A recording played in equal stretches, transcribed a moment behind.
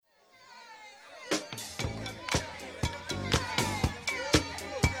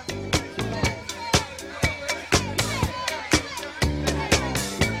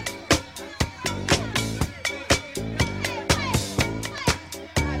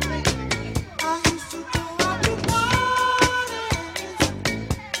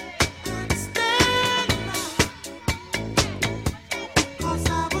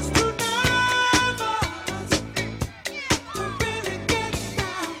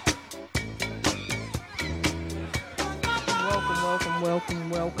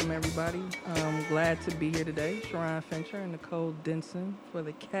welcome, everybody. I'm glad to be here today. Sharon Fincher and Nicole Denson for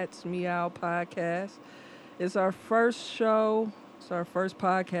the Cats Meow podcast. It's our first show, it's our first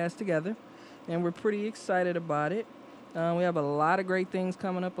podcast together, and we're pretty excited about it. We have a lot of great things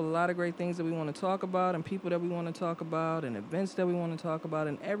coming up, a lot of great things that we want to talk about, and people that we want to talk about, and events that we want to talk about,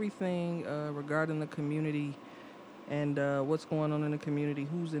 and everything regarding the community and what's going on in the community,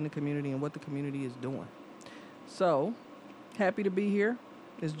 who's in the community, and what the community is doing. So, happy to be here.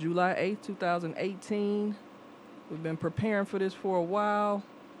 It's July 8th, 2018. We've been preparing for this for a while.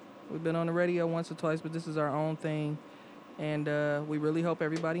 We've been on the radio once or twice, but this is our own thing, and we really hope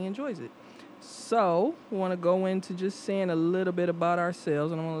everybody enjoys it. So, we want to go into just saying a little bit about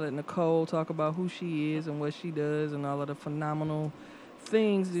ourselves, and I'm going to let Nicole talk about who she is and what she does and all of the phenomenal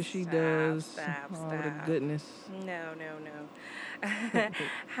things that she does. All the goodness. No.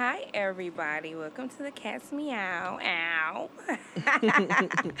 Hi, everybody. Welcome to the Cats Meow. Ow.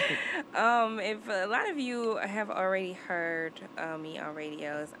 If a lot of you have already heard me on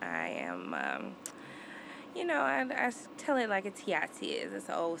radios, I am... I tell it like a TIT is. It's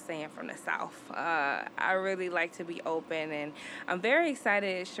an old saying from the South. I really like to be open, and I'm very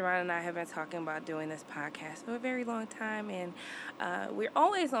excited. Sharon and I have been talking about doing this podcast for a very long time, and we're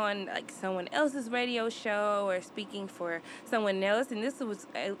always on like someone else's radio show or speaking for someone else, and this was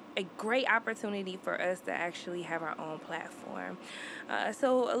a great opportunity for us to actually have our own platform.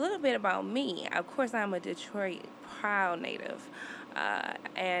 So a little bit about me. Of course, I'm a Detroit proud native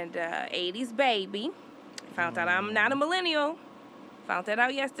and 80s baby. Found out I'm not a millennial. Found that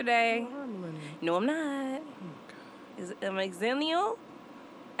out yesterday. No, I'm not. I'm a xennial.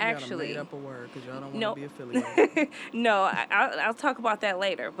 Actually, you gotta made up a word because y'all don't want to be affiliated. No, I'll talk about that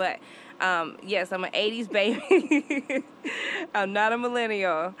later. But yes, I'm an 80s baby. I'm not a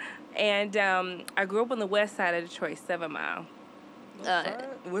millennial. And I grew up on the west side of Detroit, 7 Mile.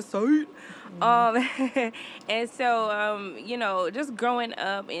 West side? And so, just growing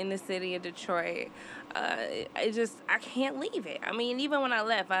up in the city of Detroit, I can't leave it. I mean, even when I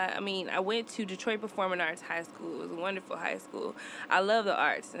left, I went to Detroit Performing Arts High School. It was a wonderful high school. I love the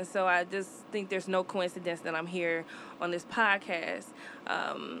arts, and so I just think there's no coincidence that I'm here on this podcast.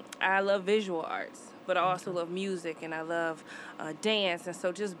 I love visual arts, but I also love music, and I love dance, and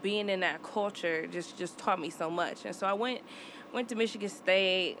so just being in that culture just taught me so much. And so I went to Michigan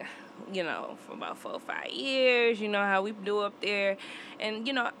State, for about 4 or 5 years. You know how we do up there. And,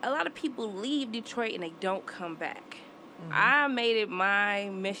 a lot of people leave Detroit and they don't come back. Mm-hmm. I made it my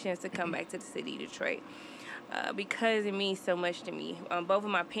mission to come back to the city of Detroit because it means so much to me. Both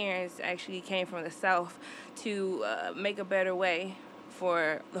of my parents actually came from the South to make a better way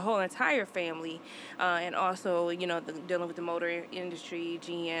for the whole entire family, and also, dealing with the motor industry,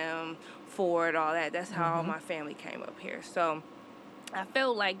 GM, Ford, all that. That's how all my family came up here. So I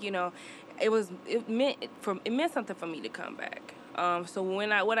felt like, it meant something for me to come back. So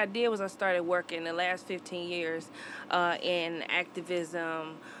what I did was I started working the last 15 years in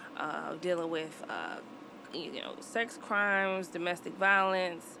activism, dealing with sex crimes, domestic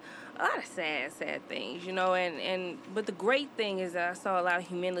violence, a lot of sad things, but the great thing is that I saw a lot of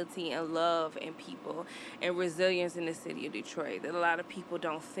humility and love in people and resilience in the city of Detroit that a lot of people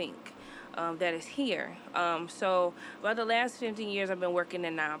don't think that is here. So about the last 15 years, I've been working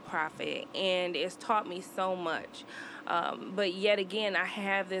in nonprofit, and it's taught me so much. But yet again, I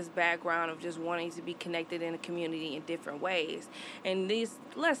have this background of just wanting to be connected in the community in different ways. And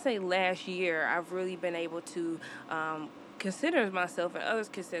let's say last year, I've really been able to consider myself, and others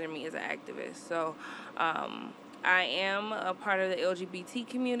consider me as an activist. So I am a part of the LGBT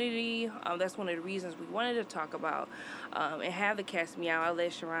community. That's one of the reasons we wanted to talk about and have the Cats Meow. I'll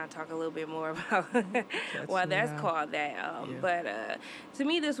let Sharon talk a little bit more about why that's called that. But to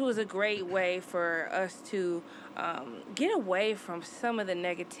me, this was a great way for us to get away from some of the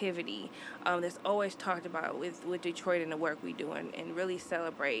negativity that's always talked about with Detroit and the work we do, and really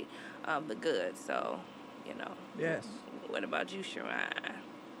celebrate the good. So, Yes. What about you, Sharon?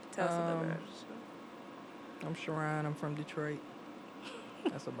 Tell us a little bit. I'm Sharon. I'm from Detroit.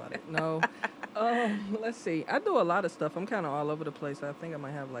 That's about it. No. Let's see. I do a lot of stuff. I'm kind of all over the place. I think I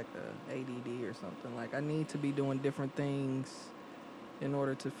might have like a ADD or something. Like I need to be doing different things in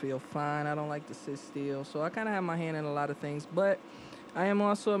order to feel fine. I don't like to sit still. So I kind of have my hand in a lot of things. But I am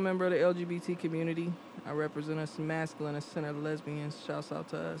also a member of the LGBT community. I represent us masculine and centered lesbians. Shouts out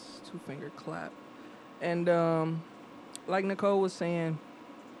to us. 2-finger clap. And like Nicole was saying,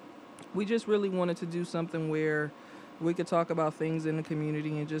 we just really wanted to do something where we could talk about things in the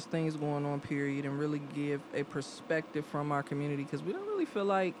community and just things going on, period, and really give a perspective from our community, because we don't really feel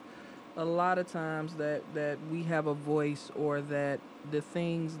like a lot of times that we have a voice, or that the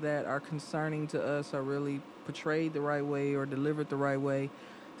things that are concerning to us are really portrayed the right way or delivered the right way.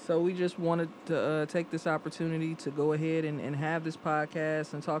 So we just wanted to take this opportunity to go ahead and have this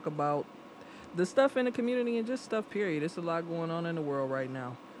podcast and talk about the stuff in the community and just stuff, period. It's a lot going on in the world right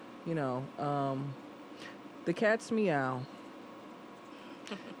now. You know, the cat's meow.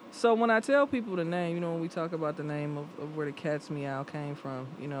 So when I tell people the name, when we talk about the name of where the cat's meow came from,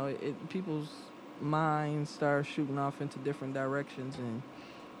 people's minds start shooting off into different directions, and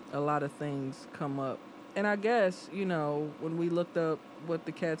a lot of things come up. And I guess, when we looked up what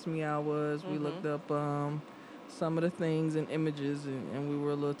the cat's meow was, we looked up some of the things and images, and we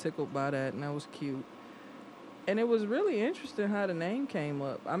were a little tickled by that, and that was cute. And it was really interesting how the name came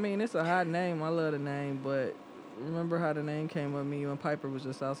up. I mean, it's a hot name. I love the name, but remember how the name came up? Me and Piper was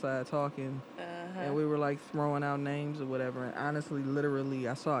just outside talking, and we were like throwing out names or whatever. And honestly, literally,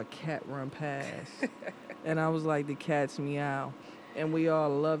 I saw a cat run past, and I was like, the cat's meow. And we all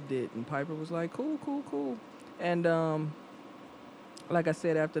loved it. And Piper was like, cool, cool, cool. And like I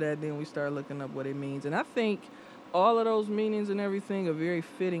said, after that, then we started looking up what it means. And I think all of those meanings and everything are very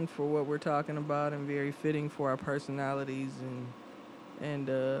fitting for what we're talking about, and very fitting for our personalities and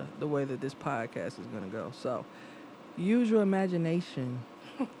the way that this podcast is going to go. So use your imagination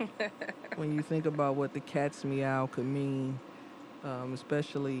when you think about what the cat's meow could mean,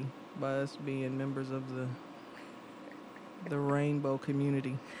 especially by us being members of the rainbow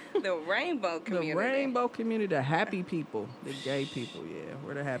community. The rainbow community. The rainbow community, the happy people, the gay people, yeah.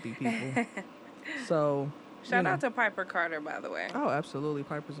 We're the happy people. So, Shout out to Piper Carter, by the way. Oh, absolutely.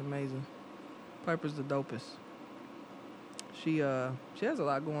 Piper's amazing. Piper's the dopest. She has a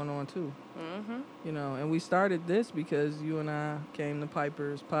lot going on, too. Mm-hmm. And we started this because you and I came to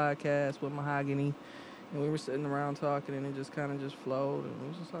Piper's podcast with Mahogany, and we were sitting around talking, and it just kind of just flowed, and we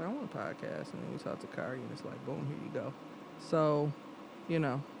was just like, I want a podcast. And then we talked to Kari, and it's like, boom, here you go. So,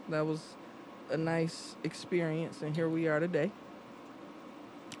 that was a nice experience, and here we are today.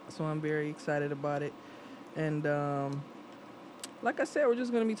 So I'm very excited about it. And like I said, we're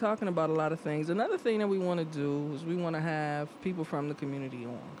just going to be talking about a lot of things. Another thing that we want to do is we want to have people from the community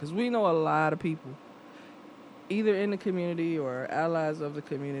on, because we know a lot of people, either in the community or allies of the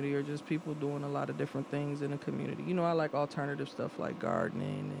community, or just people doing a lot of different things in the community. I like alternative stuff like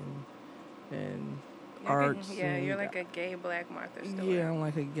gardening and arts. Yeah, you're like a gay Black Martha Stewart. Yeah, I'm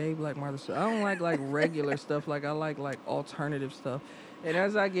like a gay Black Martha Stewart. I don't like regular stuff. Like, I like alternative stuff. And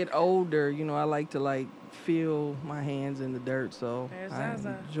as I get older, I like to feel my hands in the dirt. So there's I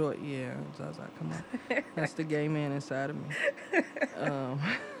Zaza. enjoy. Yeah, Zaza, come on. That's the gay man inside of me.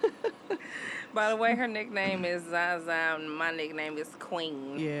 By the way, her nickname is Zaza, and my nickname is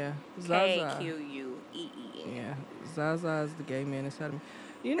Queen. Yeah, Zaza. Quee. Yeah, Zaza is the gay man inside of me.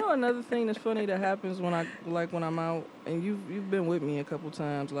 Another thing that's funny that happens when I'm out, and you've been with me a couple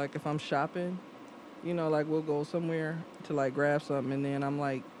times. Like, if I'm shopping, we'll go somewhere to grab something, and then I'm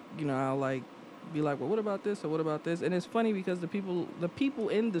like, I'll be like, well, what about this or what about this? And it's funny because the people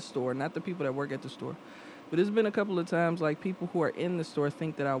in the store, not the people that work at the store, but it's been a couple of times people who are in the store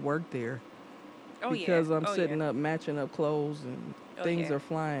think that I work there. Because I'm sitting up matching up clothes, and things are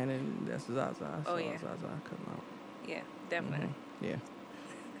flying, and that's Zaza. So Zaza come out. Yeah, definitely. Mm-hmm. Yeah.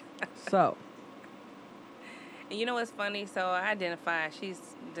 So. And you know what's funny? So I identify, she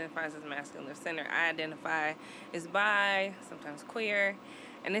identifies as masculine center. I identify as bi, sometimes queer.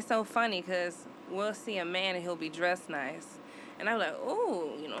 And it's so funny because we'll see a man and he'll be dressed nice. And I'm like,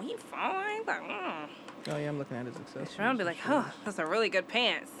 ooh, he fine. Like, Oh, yeah, I'm looking at his accessories. And I'll be like, oh, that's a really good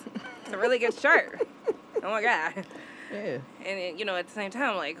pants. It's a really good shirt. Oh, my God. Yeah. And, at the same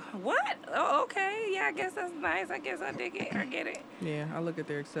time, I'm like, what? Oh, okay. Yeah, I guess that's nice. I guess I dig it. I get it. Yeah, I look at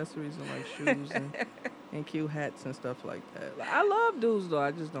their accessories and, shoes and cute hats and stuff like that. I love dudes, though.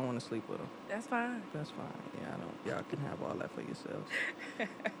 I just don't want to sleep with them. That's fine. That's fine. Yeah, I don't. Y'all can have all that for yourselves.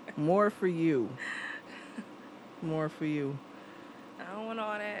 More for you. More for you. I don't want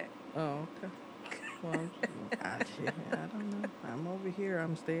all that. Oh, okay. Well, I don't know. I'm over here.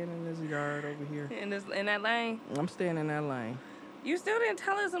 I'm staying in this yard over here. In that lane? I'm staying in that lane. You still didn't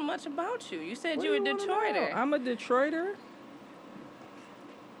tell us much about you. You said you were a Detroiter. I'm a Detroiter.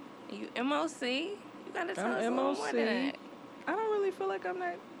 You MOC? You gotta tell us a little more than that. I don't really feel like I'm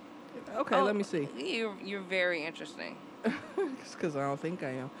that. Okay, let me see. You're very interesting. It's because I don't think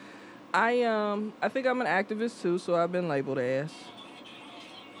I am. I think I'm an activist too, so I've been labeled as.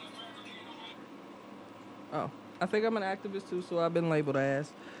 Oh, I think I'm an activist too, so I've been labeled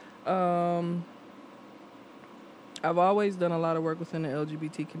as. I've always done a lot of work within the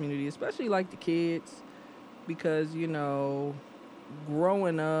LGBT community, especially the kids, because,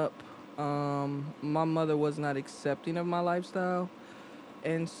 growing up, My mother was not accepting of my lifestyle.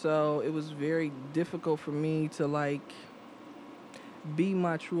 And so it was very difficult for me to like be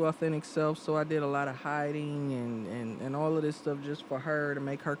my true authentic self. So I did a lot of hiding and all of this stuff just for her to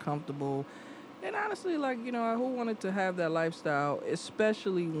make her comfortable. And honestly, like, who wanted to have that lifestyle,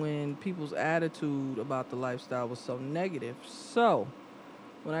 especially when people's attitude about the lifestyle was so negative. So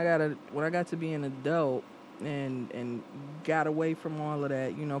when I got to be an adult and got away from all of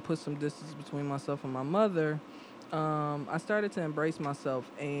that, put some distance between myself and my mother, I started to embrace myself,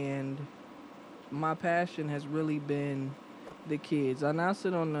 and my passion has really been the kids. I now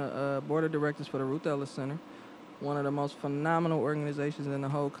sit on the board of directors for the Ruth Ellis Center, one of the most phenomenal organizations in the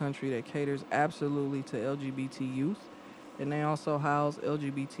whole country that caters absolutely to LGBT youth. And they also house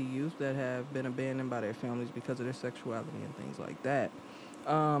LGBT youth that have been abandoned by their families because of their sexuality and things like that.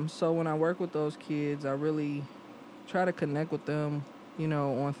 So when I work with those kids, I really try to connect with them,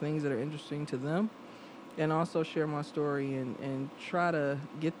 on things that are interesting to them, and also share my story and try to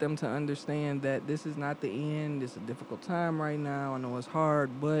get them to understand that this is not the end. It's a difficult time right now. I know it's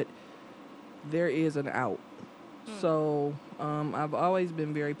hard, but there is an out. So I've always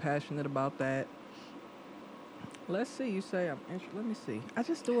been very passionate about that. Let's see. You say let me see. I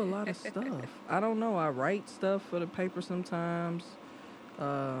just do a lot of stuff. I don't know. I write stuff for the paper sometimes.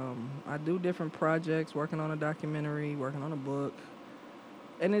 I do different projects, working on a documentary, working on a book.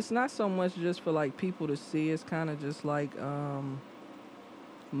 And it's not so much just for like people to see. It's kind of just like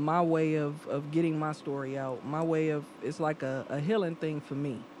my way of getting my story out. My way of, it's like a healing thing for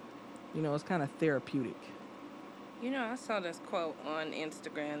me. It's kind of therapeutic. I saw this quote on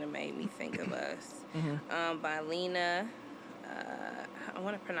Instagram that made me think of us. By Lena. I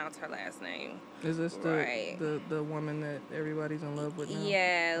want to pronounce her last name. Is this right? the woman that everybody's in love with now?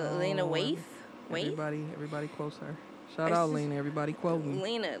 Yeah, Lena Waithe. Everybody quotes her. Shout out Lena. Everybody quoting.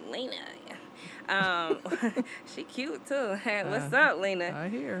 Lena. She cute too. What's up, Lena? I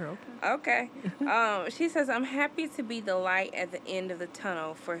hear. Okay. She says, "I'm happy to be the light at the end of the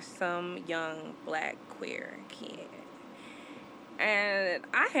tunnel for some young Black queer kid." And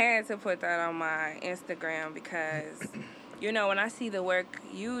I had to put that on my Instagram because, when I see the work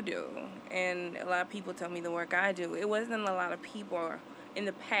you do, and a lot of people tell me the work I do, it wasn't a lot of people in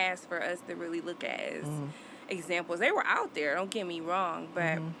the past for us to really look at as examples. They were out there, don't get me wrong,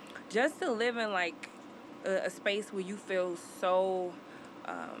 but just to live in like a space where you feel so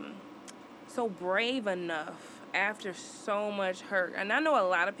so brave enough after so much hurt. And I know a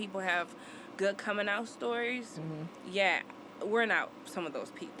lot of people have good coming out stories. Yeah, we're not some of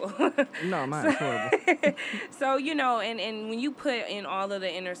those people. No, mine's horrible. So, and when you put in all of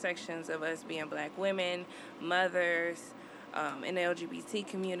the intersections of us being Black women, mothers, in the LGBT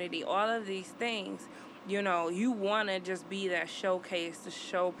community, all of these things, you want to just be that showcase to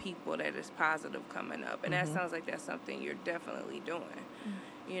show people that it's positive coming up. And that sounds like that's something you're definitely doing.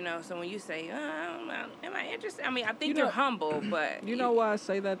 So when you say, am I interested? I mean, I think you're humble, but... You know why I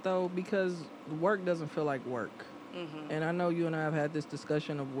say that, though? Because work doesn't feel like work. And I know you and I have had this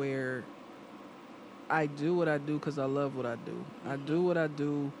discussion of where I do what I do because I love what I do. I do what I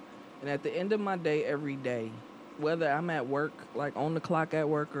do, and at the end of my day, every day, whether I'm at work, like on the clock at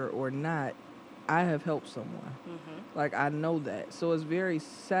work or not, I have helped someone. Like, I know that. So it's very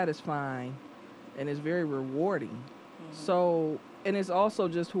satisfying, and it's very rewarding. So, and it's also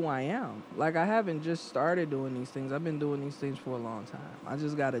just who I am. Like, I haven't just started doing these things. I've been doing these things for a long time. I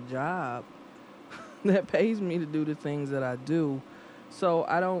just got a job that pays me to do the things that I do. So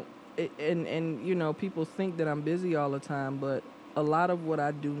I don't, and people think that I'm busy all the time, but a lot of what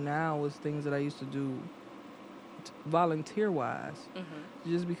I do now is things that I used to do volunteer-wise,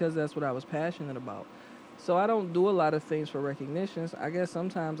 just because that's what I was passionate about. So I don't do a lot of things for recognitions. I guess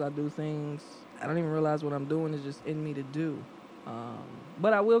sometimes I do things, I don't even realize what I'm doing is just in me to do.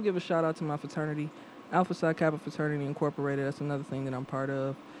 But I will give a shout out to my fraternity, Alpha Psi Kappa Fraternity Incorporated. That's another thing that I'm part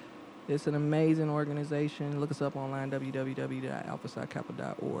of. It's an amazing organization. Look us up online,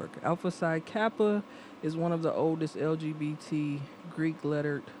 www.alphapsikappa.org. Alpha Psi Kappa is one of the oldest LGBT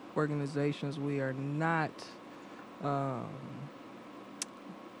Greek-lettered organizations. We are not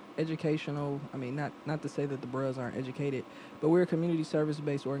educational. I mean, not to say that the bros aren't educated, but we're a community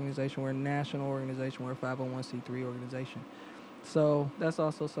service-based organization. We're a national organization. We're a 501c3 organization. So that's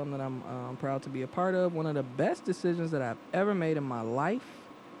also something that I'm proud to be a part of. One of the best decisions that I've ever made in my life.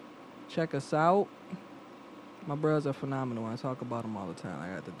 Check us out. My bros are phenomenal. I talk about them all the time. I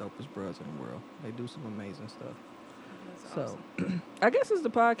got the dopest bros in the world. They do some amazing stuff. That's awesome. I guess as the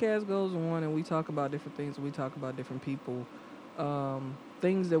podcast goes on and we talk about different things, we talk about different people,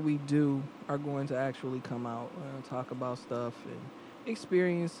 things that we do are going to actually come out. We're going to talk about stuff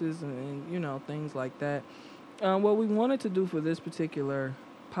experiences and things like that. What we wanted to do for this particular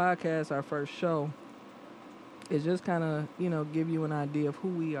podcast, our first show, is just kind of give you an idea of who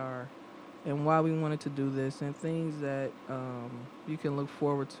we are and why we wanted to do this and things that you can look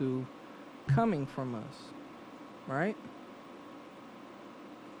forward to coming from us, right?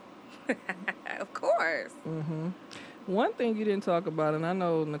 Of course. One thing you didn't talk about, and I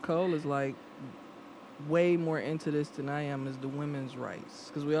know Nicole is like way more into this than I am, is the women's rights,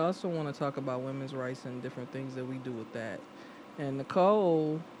 because we also want to talk about women's rights and different things that we do with that. And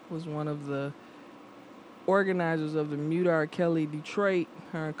Nicole was one of the organizers of the Mute R. Kelly Detroit.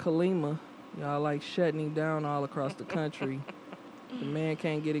 Her and Kalima, y'all like shutting him down all across the country. The man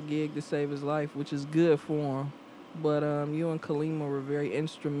can't get a gig to save his life, which is good for him. But you and Kalima were very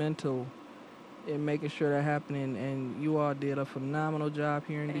instrumental in making sure that happening, and you all did a phenomenal job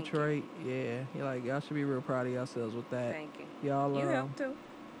here in Detroit. Yeah, y'all should be real proud of yourselves with that. Thank you. Y'all, you helped too.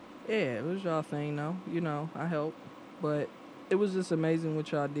 Yeah, it was y'all thing, though. I helped, but it was just amazing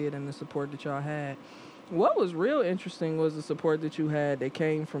what y'all did and the support that y'all had. What was real interesting was the support that you had that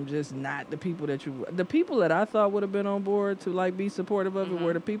came from just not the people the people that I thought would have been on board to like be supportive of it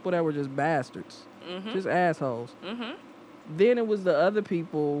were the people that were just bastards, just assholes. Then it was the other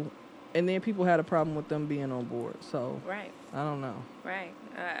people, and then people had a problem with them being on board. So right, I don't know. Right,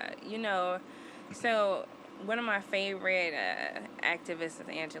 so one of my favorite activists is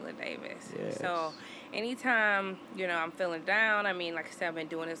Angela Davis. Yes. So anytime, I'm feeling down, like I said, I've been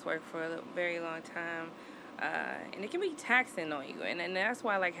doing this work for a very long time, and it can be taxing on you, and that's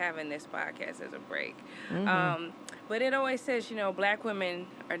why I like having this podcast as a break. But it always says, black women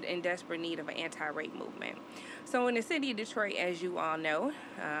are in desperate need of an anti-rape movement. So in the city of Detroit, as you all know,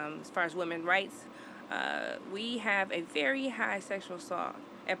 as far as women's rights, we have a very high sexual assault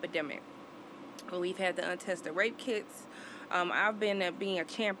epidemic. We've had the untested rape kits. I've been being a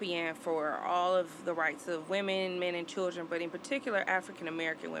champion for all of the rights of women, men, and children, but in particular African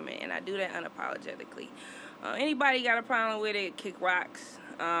American women, and I do that unapologetically. Anybody got a problem with it, kick rocks.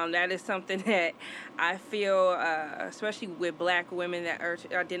 That is something that I feel, especially with black women that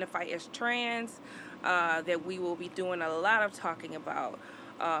identify as trans, that we will be doing a lot of talking about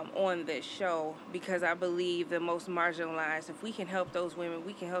on this show, because I believe the most marginalized, if we can help those women,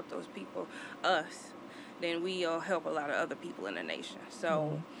 we can help those people, us, then we'll help a lot of other people in the nation.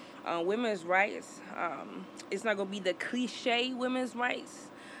 So women's rights, it's not going to be the cliche women's rights,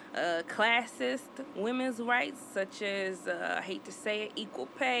 classist women's rights, such as, I hate to say it, equal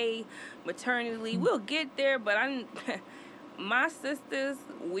pay, maternity leave. We'll get there, but my sisters,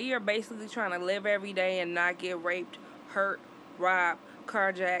 we are basically trying to live every day and not get raped, hurt, robbed,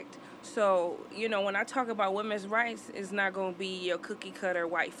 carjacked. So, when I talk about women's rights, it's not going to be your cookie cutter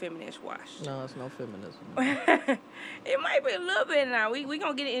white feminist wash. No, it's no feminism. It might be a little bit now. We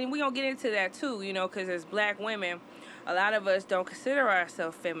going to get in, we going to get into that too, because as black women, a lot of us don't consider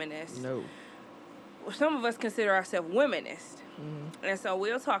ourselves feminists. No. Some of us consider ourselves womanist. And so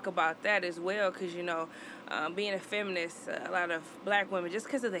we'll talk about that as well, because, being a feminist, a lot of black women, just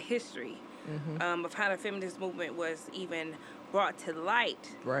because of the history of how the feminist movement was even brought to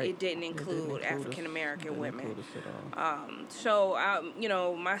light, it didn't include African American women. So,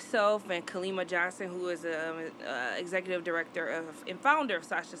 myself and Kalima Johnson, who is the executive director and founder of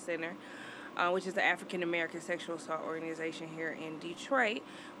Sasha Center, which is the African American sexual assault organization here in Detroit,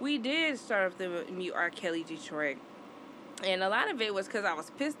 we did start up the Mute R. Kelly Detroit. And a lot of it was because I was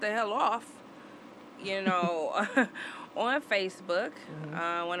pissed the hell off, on Facebook.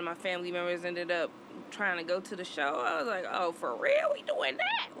 One of my family members ended up trying to go to the show. I was like, oh, for real? We doing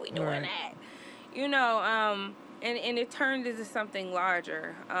that? We doing that? And it turned into something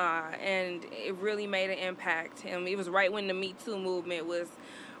larger. And it really made an impact. And it was right when the Me Too movement was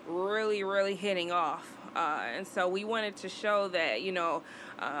really, really hitting off. And so we wanted to show that, ain't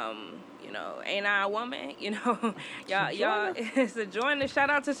I a woman? Y'all, it's Sojourner. Shout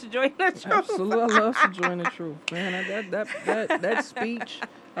out to Sojourner Truth. Absolutely, I love Sojourner Truth, man. That speech,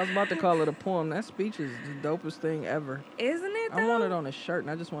 I was about to call it a poem. That speech is the dopest thing ever. Isn't it, though? I want it on a shirt, and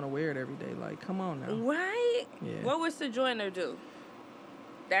I just want to wear it every day. Like, come on now. Right? Yeah. What would Sojourner do?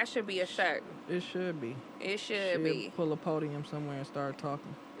 That should be a shirt. It should be. It should be. Pull a podium somewhere and start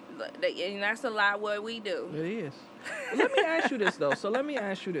talking. And that's a lot what we do. It is. Let me ask you this, though. So let me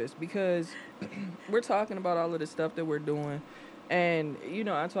ask you this, because we're talking about all of the stuff that we're doing. And,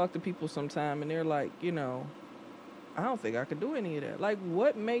 I talk to people sometime, and they're like, I don't think I could do any of that. Like,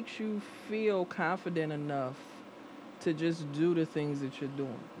 what makes you feel confident enough to just do the things that you're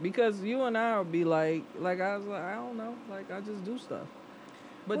doing? Because you and I will be like I was like, I don't know. Like, I just do stuff.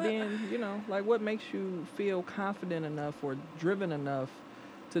 But Well, then, like what makes you feel confident enough or driven enough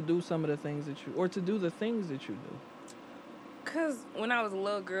to do some of the things that or to do the things that you do? cause when I was a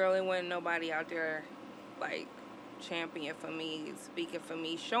little girl, there wasn't nobody out there like champion for me, speaking for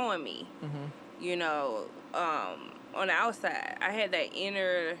me, showing me. Mm-hmm. You know, on the outside, I had that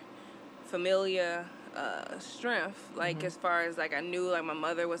inner familiar strength. Like Mm-hmm. as far as like I knew like my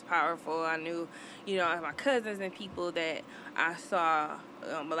mother was powerful. I knew, my cousins and people that I saw.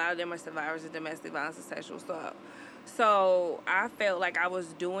 A lot of them are survivors of domestic violence and sexual assault. So I felt like I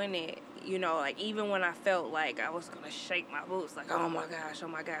was doing it, like even when I felt like I was gonna shake my boots, like oh my gosh,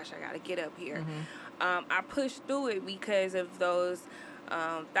 I gotta get up here. Mm-hmm. I pushed through it because of those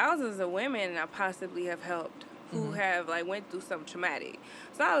thousands of women I possibly have helped who Mm-hmm. have like went through something traumatic.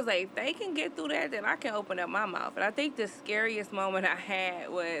 So I was like, if they can get through that, then I can open up my mouth. And I think the scariest moment I had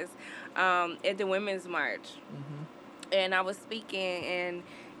was at the Women's March, Mm-hmm. and I was speaking, and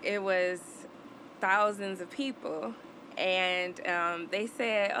it was thousands of people. And they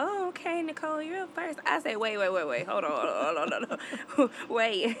said, "Oh, okay, Nicole, you're up first." I said, "Wait, hold on,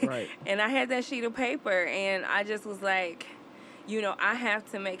 wait." Right. And I had that sheet of paper, and I just was like, I have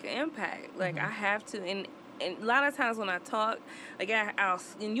to make an impact. Like Mm-hmm. I have to, and a lot of times when I talk, like I'll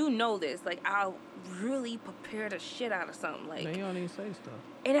and this, like I'll really prepare the shit out of something, Now like, you don't even say stuff.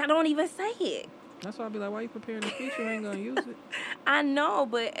 and I don't even say it. That's why I'd be like, why you preparing the speech? You ain't gonna use it. I know,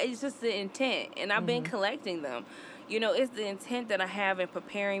 but it's just the intent, and I've been Mm-hmm. collecting them. It's the intent that I have in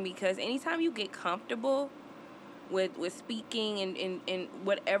preparing, because anytime you get comfortable with speaking in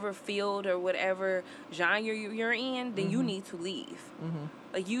whatever field or whatever genre you're in, then you Mm-hmm. need to leave. Mm-hmm.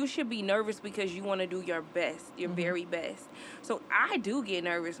 Like you should be nervous because you want to do your best, your Mm-hmm. very best. So I do get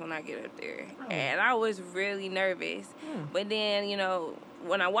nervous when I get up there, Really? and I was really nervous. Mm. But then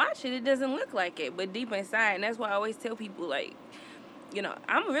when I watch it, it doesn't look like it. But deep inside, and that's why I always tell people like,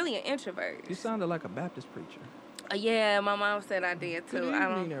 I'm really an introvert. You sounded like a Baptist preacher. Yeah, my mom said I did too. Good I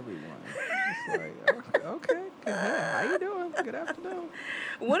don't. evening, everyone. It's like, okay. Good. Hey, how you doing? Good afternoon.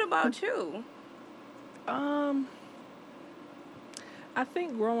 What about you? Um, I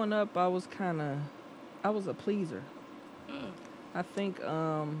think growing up, I was a pleaser. Mm. I think,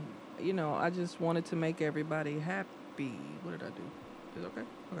 I just wanted to make everybody happy. What did I do? Is it okay?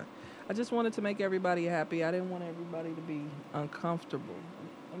 Okay. I just wanted to make everybody happy. I didn't want everybody to be uncomfortable.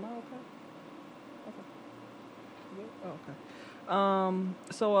 Am I okay? Okay. You good? Oh,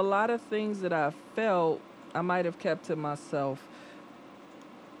 okay. So a lot of things that I felt, I might have kept to myself.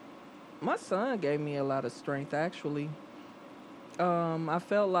 My son gave me a lot of strength, actually. I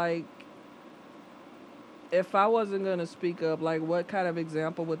felt like if I wasn't gonna speak up, like what kind of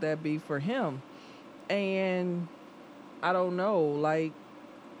example would that be for him? And I don't know, like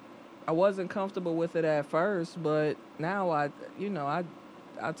I wasn't comfortable with it at first, but now I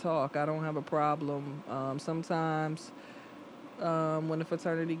talk. I don't have a problem. Sometimes when the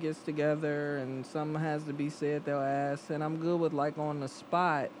fraternity gets together and something has to be said, they'll ask, and I'm good with like on the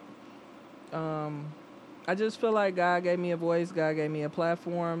spot. Um, I just feel like God gave me a voice, God gave me a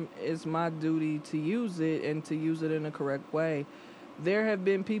platform. It's my duty to use it and to use it in the correct way. There have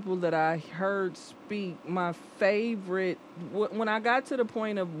been people that I heard speak. My favorite, when I got to the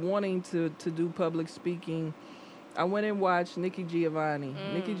point of wanting to do public speaking, I went and watched Nikki Giovanni.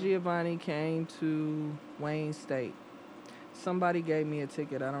 Nikki Mm. Giovanni came to Wayne State. Somebody gave me a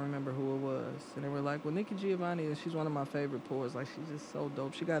ticket. I don't remember who it was. And they were like, well, Nikki Giovanni, she's one of my favorite poets. Like, she's just so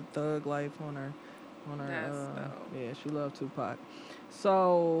dope. She got Thug Life on her. That's dope. Yeah, she loved Tupac.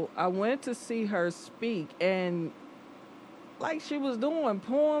 So I went to see her speak, and like she was doing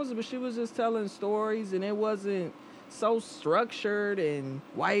poems, but she was just telling stories, and it wasn't so structured and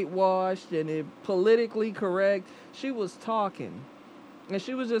whitewashed and it politically correct. She was talking. And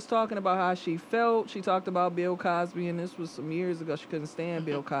she was just talking about how she felt. She talked about Bill Cosby, and this was some years ago. She couldn't stand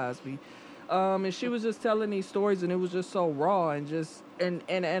Bill Cosby. And she was just telling these stories, and it was just so raw and just and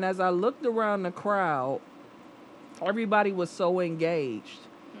as I looked around the crowd, everybody was so engaged,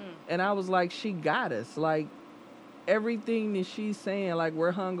 Mm. and I was like, she got us. Like everything that she's saying, like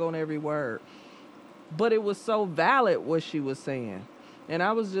we're hung on every word. But it was so valid what she was saying, and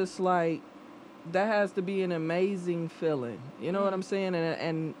I was just like, that has to be an amazing feeling. You know what I'm saying?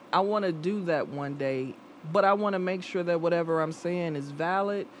 And I want to do that one day, but I want to make sure that whatever I'm saying is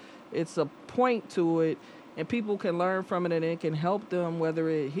valid. It's a point to it, and people can learn from it, and it can help them, whether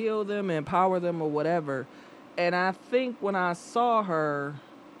it heal them, empower them, or whatever. And I think when I saw her,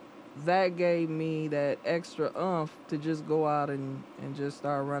 that gave me that extra oomph to just go out and just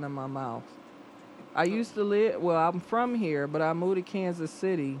start running my mouth. I used to live, well, I'm from here, but I moved to Kansas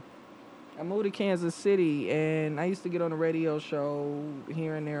City I moved to Kansas City, and I used to get on a radio show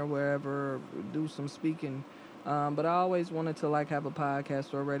here and there, wherever, do some speaking. But I always wanted to like have a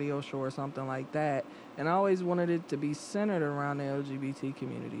podcast or a radio show or something like that, and I always wanted it to be centered around the LGBT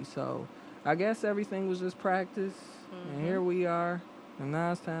community. So I guess everything was just practice, and Mm-hmm. here we are, and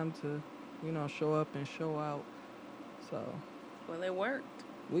now it's time to, show up and show out. So Well, it worked.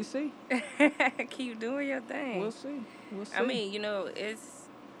 we see, Keep doing your thing. we'll see, we'll I see. mean,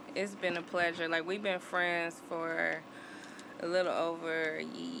 it's been a pleasure. Like we've been friends for a little over a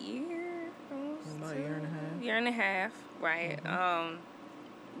year, almost About a year and a half. year and a half, right? Mhm.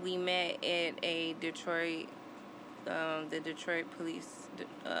 We met at a Detroit, the Detroit Police The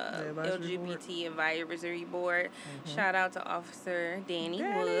advisory board. LGBT Advisory Board. Mhm. Shout out to Officer Danny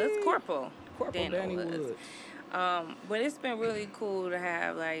Woods, Danny! Corporal. Corporal Danny Woods. But it's been really cool to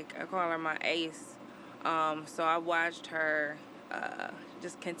have, like, I call her my ace. So I watched her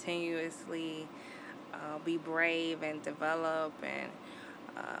just continuously be brave and develop and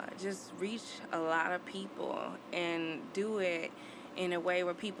just reach a lot of people and do it in a way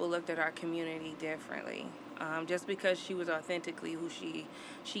where people looked at our community differently. Just because she was authentically who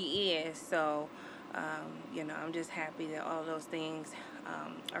she is. So, I'm just happy that all those things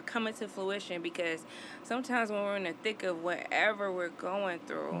are coming to fruition, because sometimes when we're in the thick of whatever we're going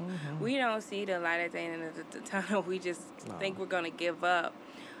through, we don't see the light at the end of the tunnel. We just think we're going to give up.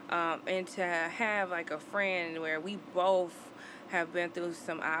 And to have like a friend where we both have been through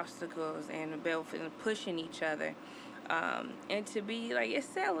some obstacles and both pushing each other. And to be like, it's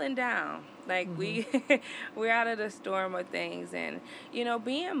settling down. Like we're out of the storm of things, and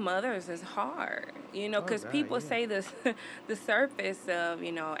being mothers is hard. Because God, people yeah. say this, the surface of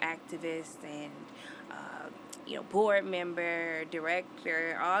activists and board member,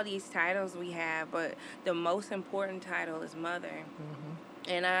 director, all these titles we have, but the most important title is mother.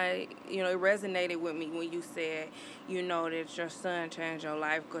 And it resonated with me when you said, that your son changed your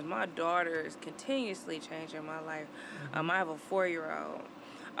life, because my daughter is continuously changing my life. I have a 4-year-old,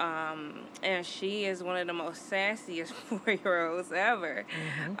 and she is one of the most sassiest 4-year-olds ever.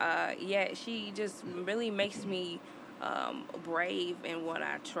 Yet she just really makes me brave in what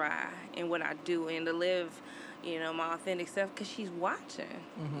I try and what I do, and to live, my authentic self, because she's watching,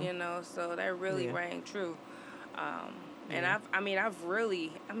 so that really Yeah. rang true. And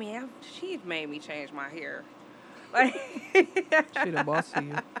Yeah. she's made me change my hair. Like, She the boss of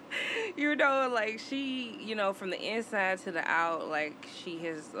you. like she, from the inside to the out, like she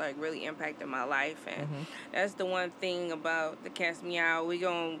has like really impacted my life. And that's the one thing about the Cast Me Out. We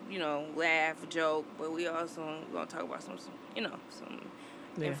gonna, laugh, joke, but we also gonna talk about some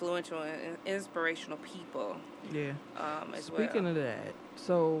Yeah. influential and inspirational people. Yeah. As Speaking well. of that,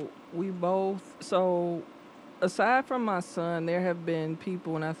 so aside from my son, there have been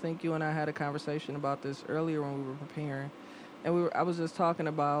people, and I think you and I had a conversation about this earlier when we were preparing, and I was just talking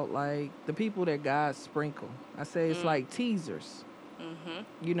about like the people that God sprinkle. I say it's like teasers.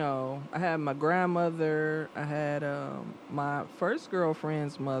 I had my grandmother. I had my first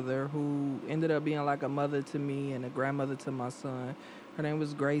girlfriend's mother, who ended up being like a mother to me and a grandmother to my son. Her name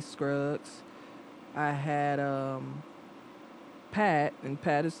was Grace Scruggs. I had Pat, and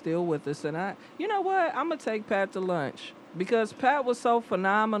Pat is still with us. And you know what? I'm gonna take Pat to lunch, because Pat was so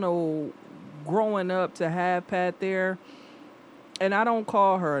phenomenal growing up to have Pat there. And I don't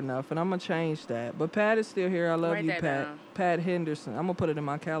call her enough, and I'm gonna change that. But Pat is still here. I love Write you, that Pat. down. Pat Henderson. I'm gonna put it in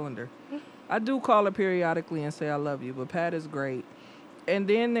my calendar. I do call her periodically and say I love you, but Pat is great. And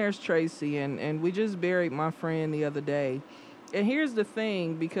then there's Tracy, and we just buried my friend the other day. And here's the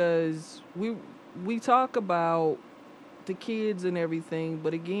thing, because we talk about the kids and everything,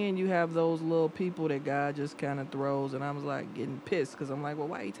 but again, you have those little people that God just kind of throws, and I was like getting pissed, because I'm like, well,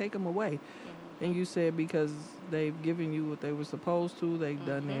 why you take them away? And you said because they've given you what they were supposed to, they've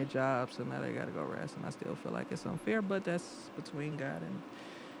done their jobs, and now they got to go rest. And I still feel like it's unfair, but that's between God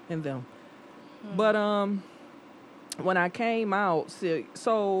and them. But when I came out,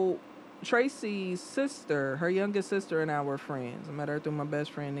 so Tracy's sister, her youngest sister, and I were friends. I met her through my best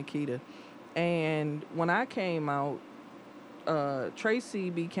friend Nikita. And when I came out,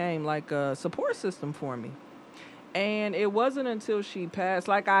 Tracy became like a support system for me. And it wasn't until she passed,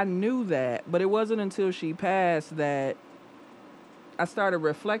 like I knew that, but it wasn't until she passed that I started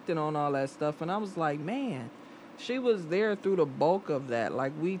reflecting on all that stuff. And I was like, man, she was there through the bulk of that.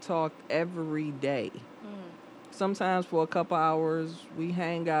 Like, we talked every day. Sometimes for a couple hours, we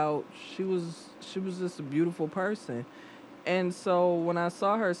hang out. She was just a beautiful person. And so when I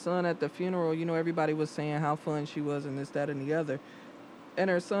saw her son at the funeral, everybody was saying how fun she was and this, that, and the other. And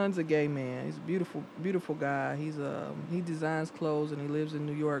her son's a gay man. He's a beautiful, beautiful guy. He designs clothes and he lives in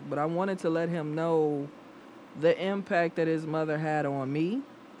New York. But I wanted to let him know the impact that his mother had on me,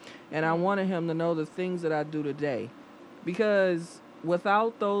 and I wanted him to know the things that I do today, because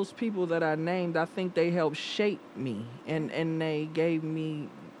without those people that I named, I think they helped shape me, and they gave me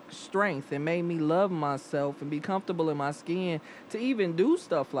strength and made me love myself and be comfortable in my skin to even do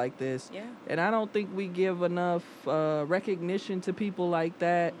stuff like this. Yeah. And I don't think we give enough recognition to people like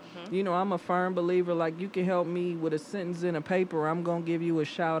that. You know, I'm a firm believer, like, you can help me with a sentence in a paper, I'm going to give you a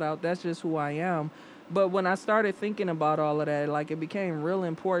shout out. That's just who I am. But when I started thinking about all of that, like, it became real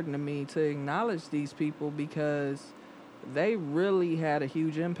important to me to acknowledge these people, because they really had a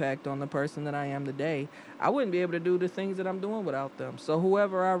huge impact on the person that I am today. I wouldn't be able to do the things that I'm doing without them. So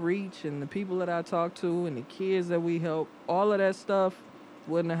whoever I reach and the people that I talk to and the kids that we help, all of that stuff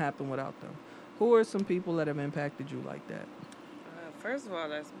wouldn't have happened without them. Who are some people that have impacted you like that? First of all,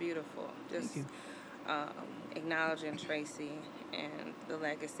 that's beautiful. Just Thank acknowledging Tracy and the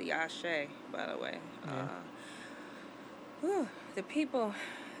legacy. Ashe, by the way. Yeah. The people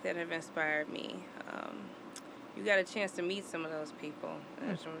that have inspired me. You got a chance to meet some of those people.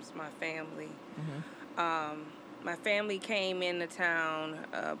 That's my family. My family came into town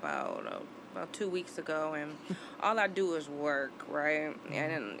about 2 weeks ago, and all I do is work, right?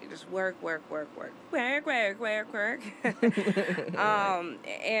 And then just work.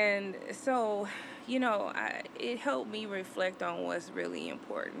 And so, you know, it helped me reflect on what's really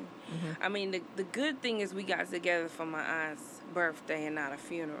important. I mean, the good thing is we got together for my aunt's birthday and not a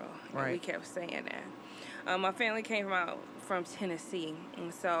funeral. Right. And we kept saying that. My family came from Tennessee,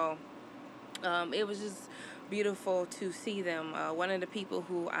 and so it was just beautiful to see them. One of the people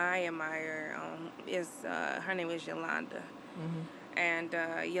who I admire is her name is Yolanda. And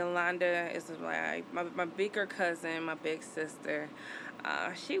Yolanda is like my bigger cousin, my big sister.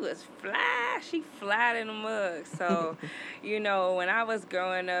 She was fly. She fly in the mug. So, you know, when I was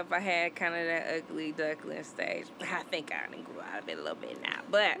growing up, I had kind of that ugly duckling stage. I think I done grew out of it a little bit now.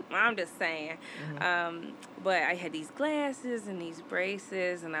 But I'm just saying. But I had these glasses and these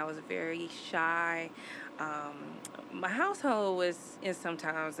braces, and I was very shy. My household is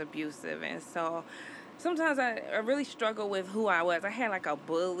sometimes abusive, and so sometimes I really struggle with who I was. I had like a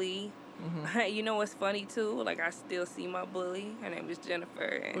bully. You know what's funny too? Like, I still see my bully. Her name was Jennifer.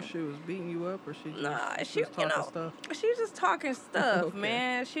 And Well, she was beating you up, or she just, nah, she was talking stuff? she was just talking stuff, Okay.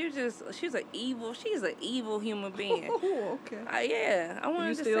 man. She's an evil human being. Oh, okay. Yeah, I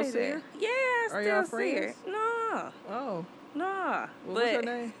wanted to still say see that. her? Yeah, I Are still y'all see her. friends? Nah, Oh, nah. what But was her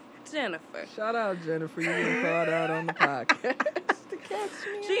name? Jennifer. Shout out, Jennifer. You getting called out on the podcast. The cat's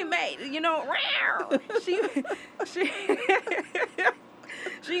meow. She made, she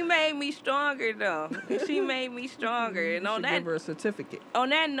she made me stronger though. She made me stronger. And You on should that give her a certificate. on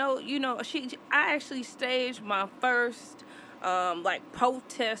that note, I actually staged my first like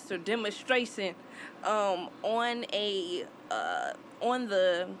protest or demonstration on a on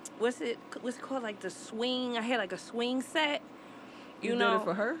the what's it called, like the swing. I had like a swing set. You did it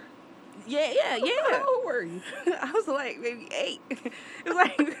for her? Yeah. How old were you? I was like maybe 8. It was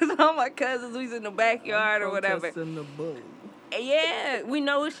like, because all my cousins, we was in the backyard or whatever. Protesting the bully. Yeah, we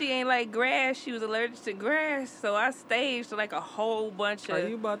know she ain't like grass. She was allergic to grass, so I staged like a whole bunch of. Are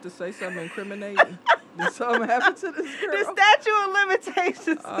you about to say something incriminating? Did something happen to this girl? The statute of limitations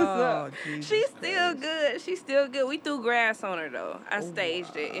is Oh, up. Jesus She's still Christ. good. She's still good. We threw grass on her though. I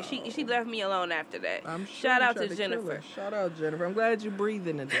staged it, and she left me alone after that. I'm sure Shout you out tried to kill her. Jennifer. Shout out, Jennifer. I'm glad you're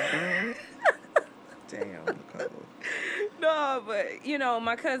breathing today. Damn, Nicole. No, but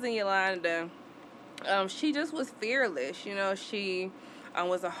my cousin Yolanda, she just was fearless. She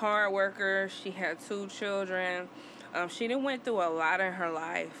was a hard worker. She had 2 children. She done went through a lot in her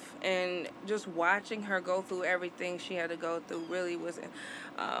life, and just watching her go through everything she had to go through really was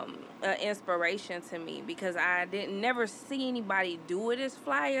an inspiration to me, because I never see anybody do it as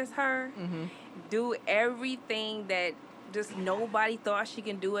fly as her. Do everything that just nobody thought she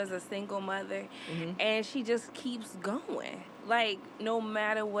can do as a single mother, and she just keeps going, like, no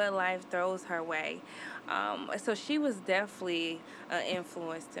matter what life throws her way. So she was definitely an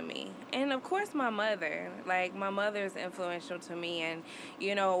influence to me. And of course my mother. Like, my mother is influential to me, and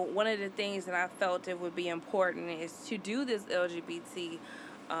one of the things that I felt it would be important is to do this LGBT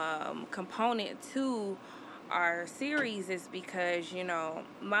component to our series, is because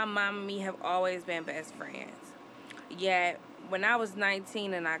my mom and me have always been best friends. Yet when I was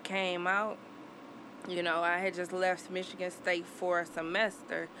 19 and I came out, I had just left Michigan State for a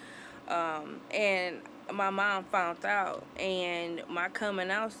semester, and my mom found out. And my coming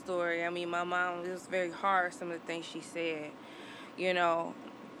out story, I mean, my mom, it was very hard, some of the things she said. you know.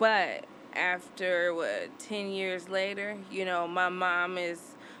 But after 10 years later, my mom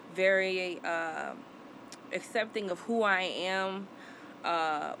is very accepting of who I am.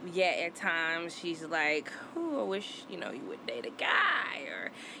 Yet at times she's like, "Oh, I wish you would date a guy,"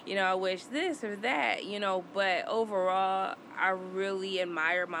 or I wish this or that, But overall, I really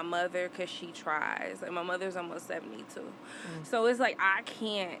admire my mother because she tries. Like my mother's almost 72, so it's like I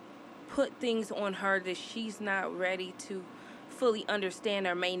can't put things on her that she's not ready to fully understand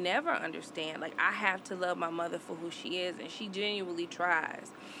or may never understand. Like I have to love my mother for who she is, and she genuinely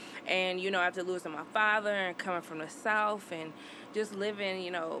tries. And after losing my father and coming from the South and just living,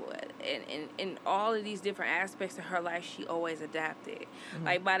 in all of these different aspects of her life, she always adapted.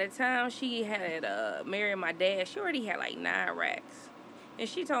 Like by the time she had married my dad, she already had like 9 racks. And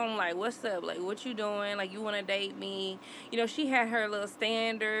she told him, like, what's up? Like, what you doing? Like, you want to date me? She had her little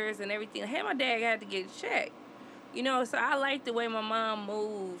standards and everything. Hey, my dad had to get checked. So I like the way my mom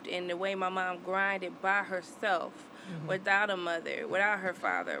moved and the way my mom grinded by herself without a mother, without her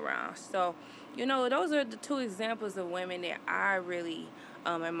father around. So, those are the 2 examples of women that I really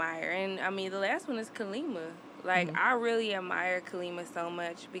admire. And, I mean, the last one is Kalima. Like, I really admire Kalima so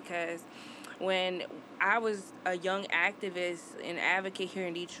much because when I was a young activist and advocate here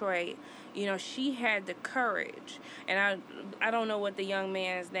in Detroit, she had the courage. And I don't know what the young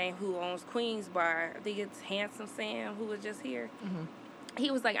man's name who owns Queen's Bar. I think it's Handsome Sam, who was just here. He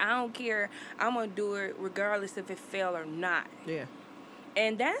was like, I don't care. I'm going to do it regardless if it fell or not. Yeah.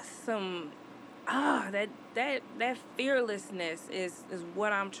 And that's some... that fearlessness is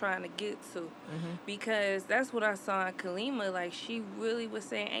what I'm trying to get to. Because that's what I saw in Kalima. Like, she really was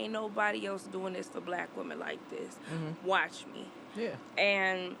saying, ain't nobody else doing this for black women like this. Watch me. Yeah.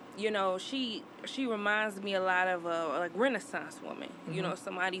 And, she reminds me a lot of like Renaissance woman.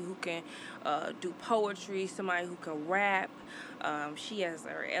 Somebody who can do poetry, somebody who can rap. She has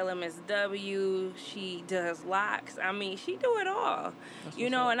her LMSW. She does locks. I mean, she do it all.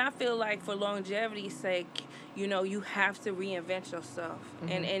 And I feel like for longevity's sake, you have to reinvent yourself.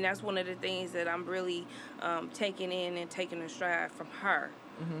 And that's one of the things that I'm really taking in and taking a stride from her.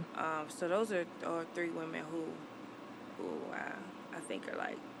 So those are 3 women who I think are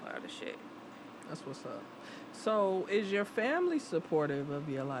like the shit. That's what's up. So, is your family supportive of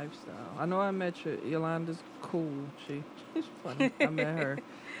your lifestyle? I know I met you. Yolanda's cool. She's funny. I met her.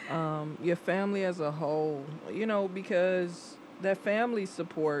 Your family as a whole, because that family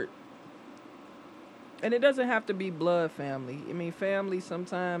support, and it doesn't have to be blood family. I mean, family,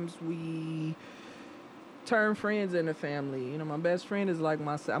 sometimes we turn friends into family. My best friend is like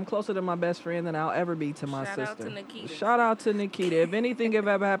I'm closer to my best friend than I'll ever be to my sister. Shout out to Nikita. Shout out to Nikita. If anything have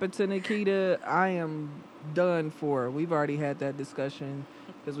ever happened to Nikita, I am done for. We've already had that discussion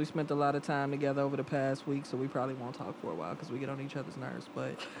because we spent a lot of time together over the past week, so we probably won't talk for a while because we get on each other's nerves.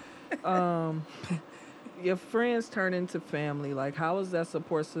 But your friends turn into family. Like, how is that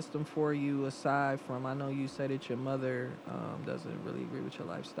support system for you aside from, I know you say that your mother doesn't really agree with your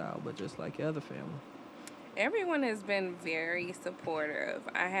lifestyle, but just like your other family? Everyone has been very supportive.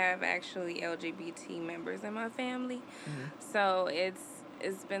 I have actually LGBT members in my family, so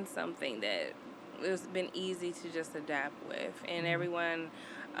it's been something that it's been easy to just adapt with, and everyone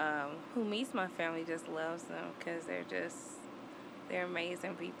who meets my family just loves them because they're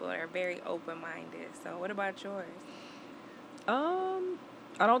amazing people. They're very open-minded. So what about yours? I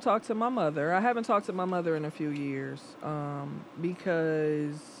don't talk to my mother. I haven't talked to my mother in a few years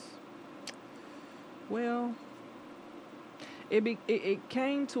because, well, it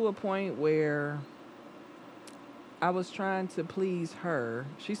came to a point where I was trying to please her.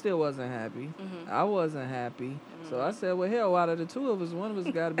 She still wasn't happy. I wasn't happy. So I said, well, hell, out of the 2 of us, one of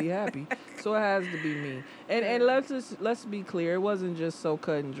us got to be happy. So it has to be me. And let's be clear. It wasn't just so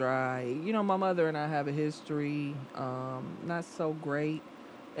cut and dry. My mother and I have a history, not so great.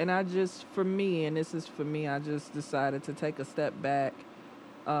 And I just, for me, and this is for me, I just decided to take a step back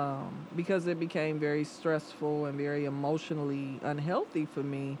because it became very stressful and very emotionally unhealthy for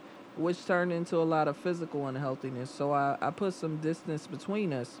me, which turned into a lot of physical unhealthiness. So I put some distance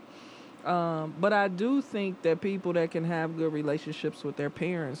between us. But I do think that people that can have good relationships with their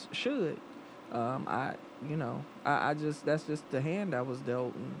parents should. I just, that's just the hand I was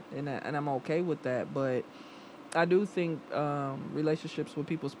dealt, and I'm okay with that. But I do think relationships with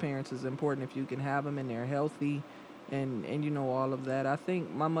people's parents is important if you can have them and they're healthy, and all of that. I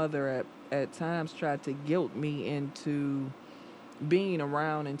think my mother at times tried to guilt me into being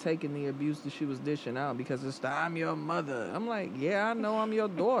around and taking the abuse that she was dishing out because it's I'm your mother. I'm like, yeah, I know I'm your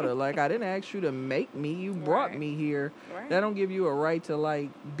daughter. Like, I didn't ask you to make me. You brought me here. Right. That don't give you a right to,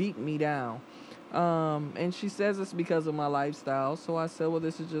 like, beat me down. And she says it's because of my lifestyle. So I said, well,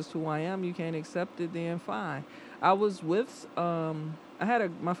 this is just who I am. You can't accept it, then fine. I was with, I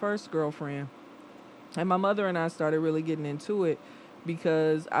had my first girlfriend, and my mother and I started really getting into it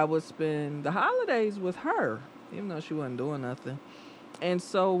because I would spend the holidays with her, even though she wasn't doing nothing. And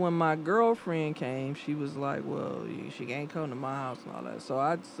so when my girlfriend came, she was like, well, she can't come to my house and all that. So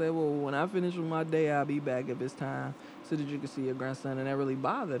I said, well, when I finish with my day, I'll be back if it's time so that you can see your grandson. And that really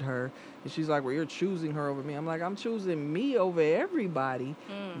bothered her. And she's like, well, you're choosing her over me. I'm like, I'm choosing me over everybody.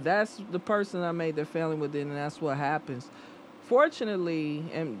 That's the person I made their family with, and that's what happens. Fortunately,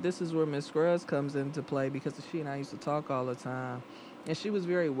 and this is where Miss Scruggs comes into play because she and I used to talk all the time, and she was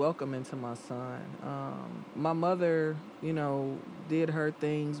very welcoming to my son. My mother, did her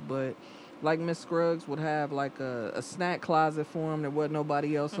things, but like Miss Scruggs would have like a snack closet for him that wasn't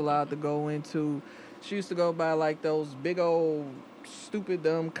nobody else allowed to go into. She used to go buy like those big old stupid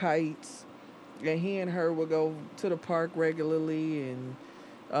dumb kites, and he and her would go to the park regularly, and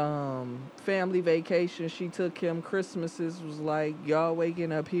family vacation she took him. Christmases was like y'all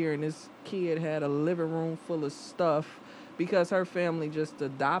waking up here and this kid had a living room full of stuff because her family just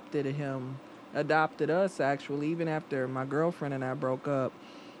adopted us actually. Even after my girlfriend and I broke up,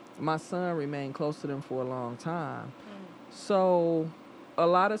 my son remained close to them for a long time. So a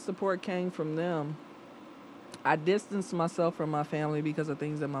lot of support came from them. I distanced myself from my family because of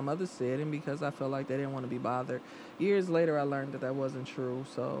things that my mother said and because I felt like they didn't want to be bothered. Years later, I learned that wasn't true.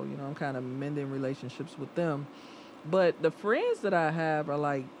 So, I'm kind of mending relationships with them. But the friends that I have are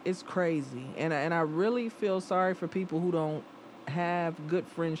like, it's crazy. And I really feel sorry for people who don't have good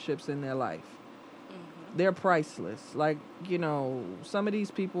friendships in their life. They're priceless. Like, some of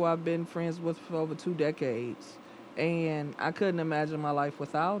these people I've been friends with for over 2 decades. And I couldn't imagine my life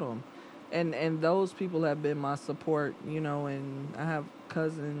without them. And those people have been my support, and I have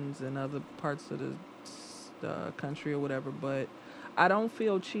cousins in other parts of the country or whatever, but I don't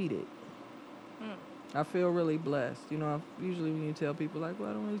feel cheated. I feel really blessed. Usually when you tell people like, well,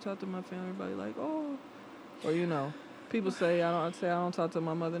 I don't really talk to my family, everybody like, oh, or people say I don't talk to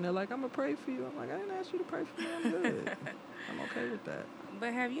my mother, and they're like, I'm gonna pray for you. I'm like, I didn't ask you to pray for me. I'm good. I'm okay with that.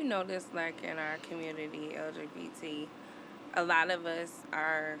 But have you noticed, like in our community, LGBT, a lot of us,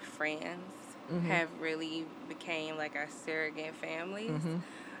 our friends, have really became like our surrogate families.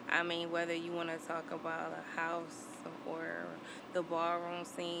 I mean, whether you want to talk about a house or the ballroom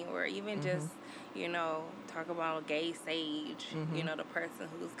scene, or even just, talk about gay sage, the person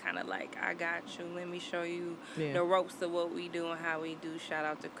who's kind of like, I got you, let me show you the ropes of what we do and how we do. Shout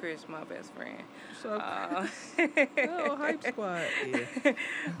out to Chris, my best friend. So, hype squad.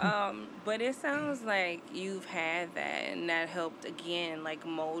 Yeah. But it sounds like you've had that, and that helped, again, like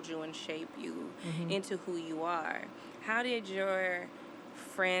mold you and shape you into who you are. How did your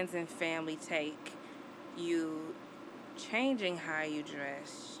friends and family take you changing how you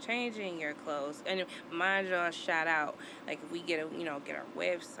dress, changing your clothes? And mind y'all, shout out, like if we get our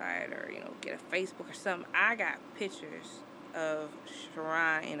website or get a Facebook or something, I got pictures of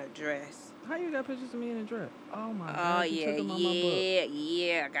Sharon in a dress. How you got pictures of me in a dress? Oh my God! Oh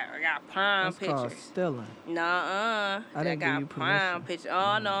yeah. I got prime That's pictures. Called stealing. Nuh-uh. I didn't give you prime permission. pictures.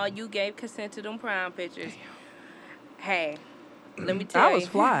 Oh no, you gave consent to them prime pictures. Damn. Hey, let me tell you. I was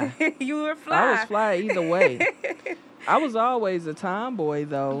fly. You were fly. I was fly either way. I was always a tomboy,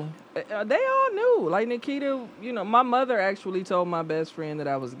 though. They all knew. Like, Nikita, my mother actually told my best friend that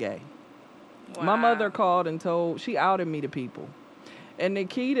I was gay. Wow. My mother called and she outed me to people. And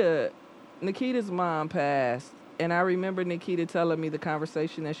Nikita's mom passed. And I remember Nikita telling me the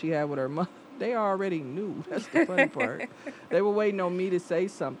conversation that she had with her mother. They already knew. That's the funny part. They were waiting on me to say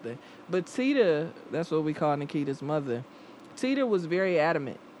something. But Tita, that's what we call Nikita's mother, Tita was very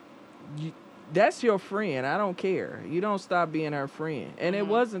adamant. That's your friend. I don't care. You don't stop being her friend. And it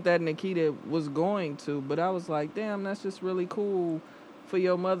wasn't that Nikita was going to, but I was like, damn, that's just really cool for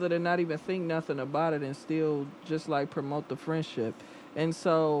your mother to not even think nothing about it and still just like promote the friendship. And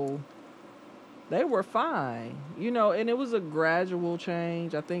so they were fine, and it was a gradual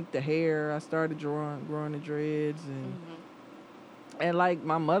change. I think the hair, I started growing the dreads, and like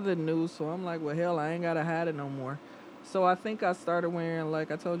my mother knew, so I'm like, well, hell, I ain't gotta hide it no more. So I think I started wearing, like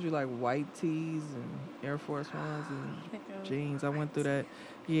I told you, like white tees and Air Force Ones and jeans. I went through that.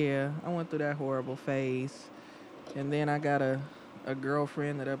 Yeah, I went through that horrible phase. And then I got a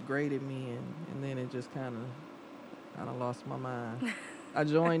girlfriend that upgraded me, and then it just kind of lost my mind. I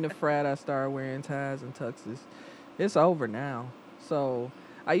joined the frat. I started wearing ties and tuxes. It's over now. So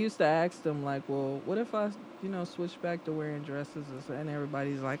I used to ask them, like, well, what if I, switch back to wearing dresses? And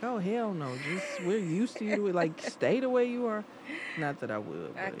everybody's like, oh, hell no. We're used to you. Like, stay the way you are. Not that I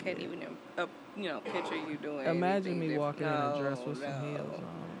would. I couldn't even picture you doing. Imagine anything me different. walking in a dress with some No. heels on.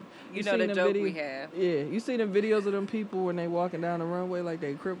 You know the seen joke we have. Yeah, you see them videos of them people when they walking down the runway like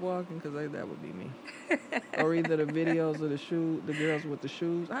they crip walking? Because that would be me. Or either the videos of the girls with the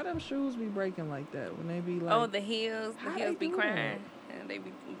shoes. How them shoes be breaking like that when they be like... Oh, the heels be crying. And they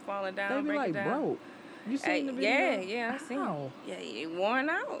be falling down, They be breaking like down. broke. You seen the video? Yeah, I seen How? it. Yeah, they worn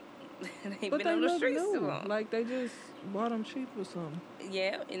out. They But been they on the look streets too new. long. Like they just bought them cheap or something.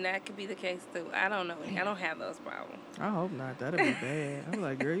 Yeah, and that could be the case too. I don't know. I don't have those problems. I hope not. That'd be bad. I'm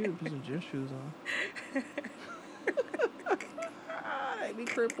like, girl, you need to put some gym shoes on. They be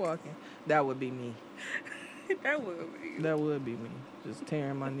crip walking. That would be me. That would be. That would be me. Just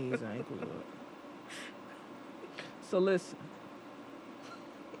tearing my knees and ankles up. So listen.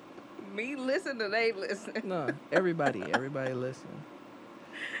 Me listen or they listen? No, everybody listen.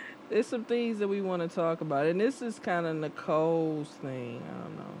 There's some things that we want to talk about, and this is kind of Nicole's thing. I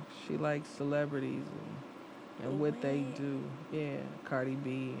don't know. She likes celebrities and what they do. Yeah, Cardi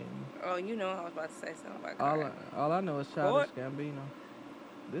B and... Oh, I was about to say something about Cardi. All I know is Childish Gambino.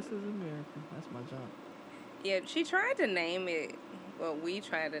 This is America. That's my jump. Yeah, she tried to name it. Well, we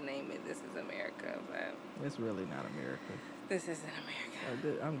tried to name it This Is America, but... It's really not America. This isn't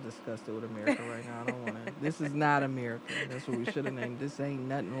America. I'm disgusted with America right now. I don't want to... This is not America. That's what we should have named. This ain't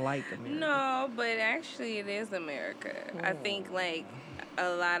nothing like America. No, but actually it is America. Oh. I think, a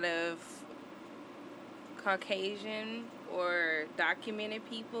lot of Caucasian or documented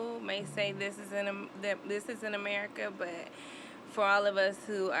people may say this is in America, but for all of us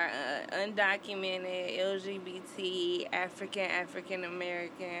who are undocumented, LGBT, African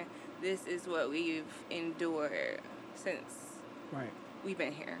American, this is what we've endured since we've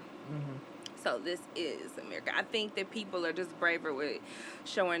been here. Mm-hmm. So this is America. I think that people are just braver with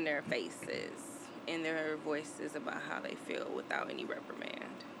showing their faces and their voices about how they feel without any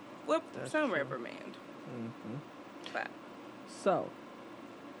reprimand. Well, that's some true. Reprimand. Mm-hmm. But. So,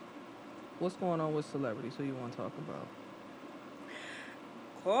 what's going on with celebrities? Who you want to talk about?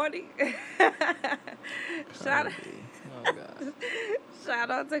 Cardi. Shout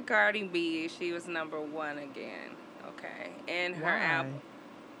out to Cardi B. She was #1 again. Okay. And her album.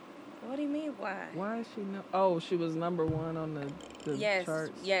 What do you mean, why? Why is she she was #1 on the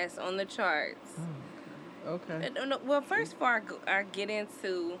charts? Yes, on the charts. Oh, okay. Well, first before I get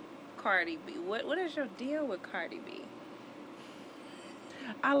into Cardi B, what is your deal with Cardi B?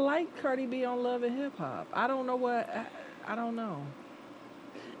 I like Cardi B on Love and Hip Hop. I don't know what... I don't know.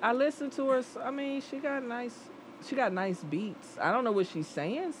 I listen to her. I mean, she got nice beats. I don't know what she's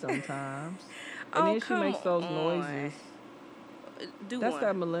saying sometimes. And then she makes those noises. That's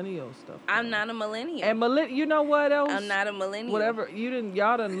that millennial stuff. I'm not a millennial. And you know what else? I'm not a millennial. Whatever.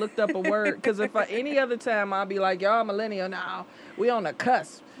 Y'all done looked up a word. Because if any other time I'll be like, y'all millennial. No, we on the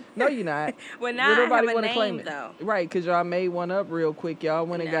cusp. No, you're not. Well, now I have a name, though. Right, because y'all made one up real quick. Y'all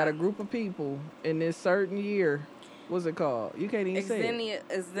went and got a group of people in this certain year. What's it called? You can't even say it.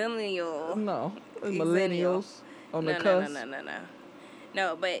 Exennial. No. Millennials on the cusp.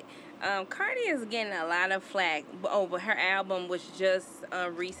 No, but Cardi is getting a lot of flack. But her album was just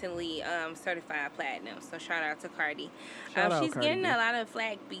recently certified platinum. So shout out to Cardi. She's getting a lot of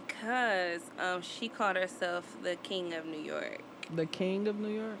flack because she called herself the King of New York. The King of New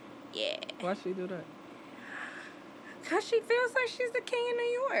York? Yeah. Why she do that? Because she feels like she's the king of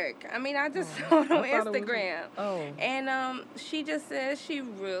New York. I mean, I just saw it on Instagram. And she just says she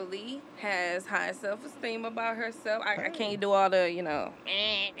really has high self-esteem about herself. I can't do all the,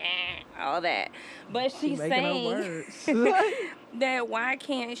 all that. But she's saying that why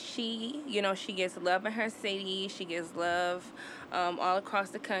can't she, she gets love in her city. She gets love all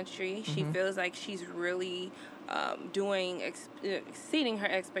across the country. Mm-hmm. She feels like she's really... exceeding her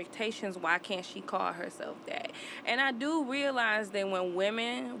expectations. Why can't she call herself that? And I do realize that when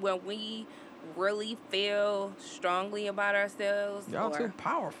we really feel strongly about ourselves, y'all too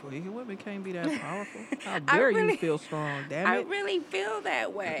powerful. You women can't be that powerful. How dare you feel strong? Damn it! I really feel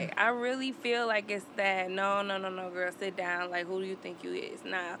that way. I really feel like it's that. No, girl, sit down. Like, who do you think you is?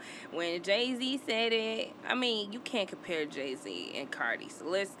 Now, when Jay-Z said it, I mean, you can't compare Jay-Z and Cardi. So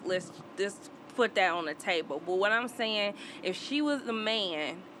let's put that on the table. But what I'm saying, if she was the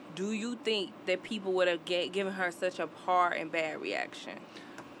man, do you think that people would have given her such a hard and bad reaction?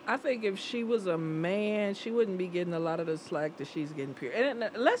 I think if she was a man, she wouldn't be getting a lot of the slack that she's getting. And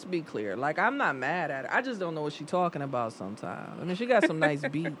let's be clear, I'm not mad at her. I just don't know what she's talking about sometimes. I mean, she got some nice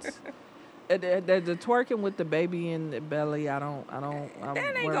beats. The twerking with the baby in the belly, I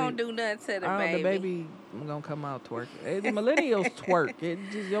That ain't gonna do nothing to the baby. The baby gonna come out twerking. The millennials twerk. It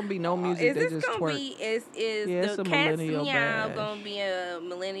just don't be no music. Is they this just gonna twerk. be? Is It's the a Cat's millennial Meow bash. gonna be a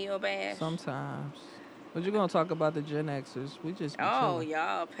millennial bash? Sometimes. But you're gonna talk about the Gen Xers. We just be chilling.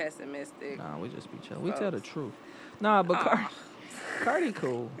 Y'all pessimistic. Nah, we just be chilling. We tell the truth. Nah, but Cardi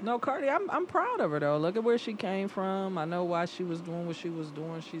cool. No, Cardi, I'm proud of her though. Look at where she came from. I know why she was doing what she was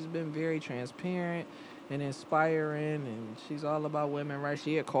doing. She's been very transparent and inspiring, and she's all about women, right?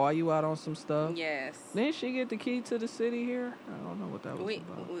 She'll call you out on some stuff. Yes. Didn't she get the key to the city here? I don't know what that was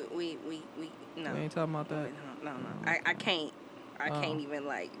about. We no. We ain't talking about that? No. Oh, okay. I can't. I can't even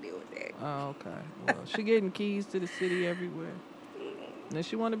deal with that. Oh, okay. Well, she getting keys to the city everywhere. And if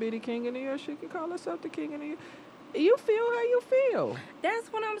she want to be the king of New York, she can call herself the king of New York. You feel how you feel. That's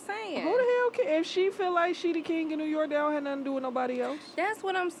what I'm saying. Who the hell can? If she feel like she the king of New York, they don't have nothing to do with nobody else. That's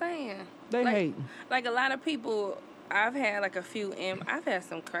what I'm saying. They hate. Like a lot of people, I've had like a few. I've had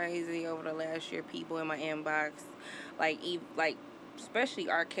some crazy over the last year people in my inbox, like especially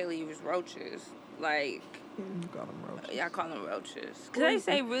R. Kelly's roaches. Like You call them roaches. I call them roaches because they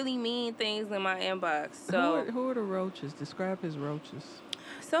say really mean things in my inbox. So who are the roaches? Describe his roaches.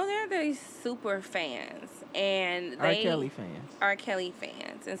 So they're these super fans, and R. Kelly fans. R. Kelly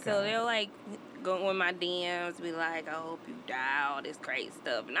fans, and so they'll like go in my DMs, be like, "I hope you die," all this crazy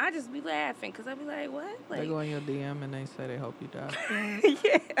stuff, and I just be laughing because I be like, "What?" Like, they go in your DM and they say they hope you die.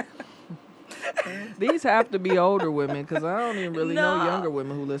 Yeah. These have to be older women because I don't even really know younger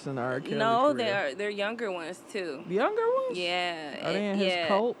women who listen to R. Kelly. No, they're younger ones too. Younger ones? Yeah. Are they in his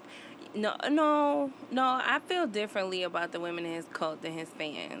cult? No. I feel differently about the women in his cult than his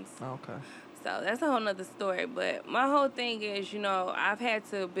fans. Okay. So that's a whole nother story. But my whole thing is, I've had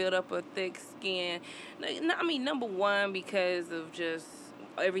to build up a thick skin. I mean, number one, because of just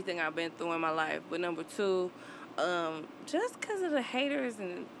everything I've been through in my life. But number two, just because of the haters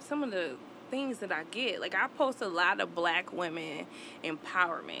and some of the things that I get. Like, I post a lot of black women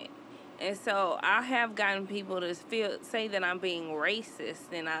empowerment. And so I have gotten people to say that I'm being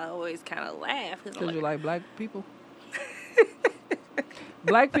racist, and I always kind of laugh. Because you like black people?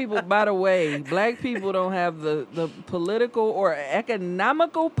 Black people, by the way, black people don't have the political or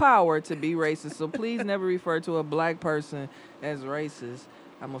economical power to be racist. So please never refer to a black person as racist.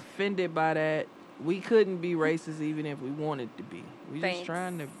 I'm offended by that. We couldn't be racist even if we wanted to be. We're just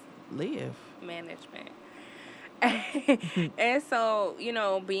trying to live. Management. And so,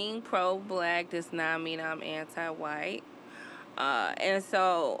 being pro-black does not mean I'm anti-white. And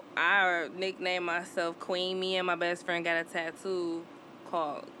so I nicknamed myself Queen. Me and my best friend got a tattoo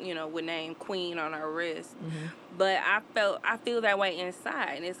called, with name Queen on our wrist. Mm-hmm. But I feel that way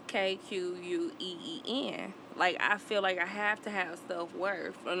inside, and it's KQUEEN. Like, I feel like I have to have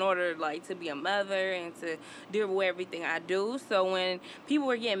self-worth in order, to be a mother and to deal with everything I do. So when people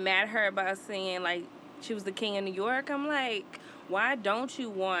were getting mad at her about saying, she was the king of New York, I'm like, why don't you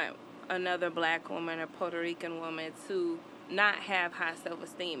want another black woman or Puerto Rican woman to not have high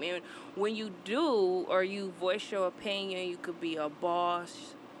self-esteem? And when you do, or you voice your opinion, you could be a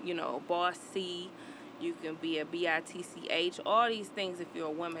boss, bossy. You can be a bitch, all these things if you're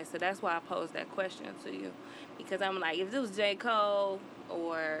a woman. So that's why I posed that question to you. Because I'm like, if it was J. Cole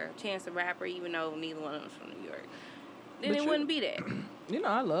or Chance the Rapper, even though neither one of them was from New York, then it wouldn't be that.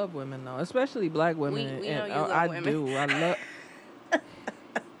 I love women, though, especially black women. We know you love women. Do. I love...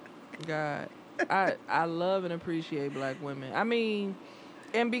 God. I love and appreciate black women. I mean,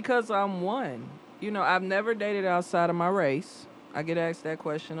 and because I'm one. I've never dated outside of my race. I get asked that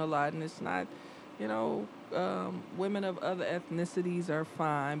question a lot, and it's not, women of other ethnicities are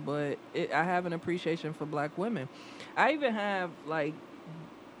fine, but I have an appreciation for black women. I even have,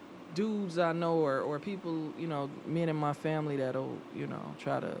 dudes I know or people, men in my family that'll,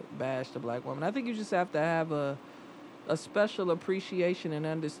 try to bash the black woman. I think you just have to have a special appreciation and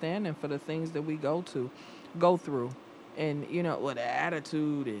understanding for the things that we go through. And, with the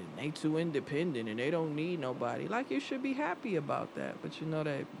attitude and they too independent and they don't need nobody. You should be happy about that. But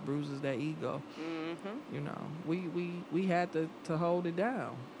that bruises that ego. Mm-hmm. We had to hold it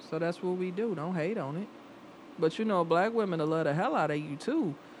down. So that's what we do. Don't hate on it. But, black women will love the hell out of you,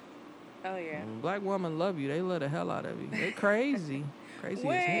 too. Oh, yeah. Black women love you. They love the hell out of you. They crazy. Crazy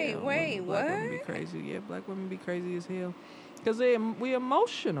as hell. Wait, black what? Women be crazy. Yeah, black women be crazy as hell. Because we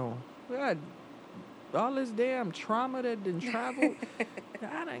emotional. We got all this damn trauma that done traveled.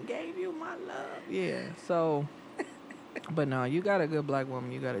 I done gave you my love. Yeah, so... But no, you got a good black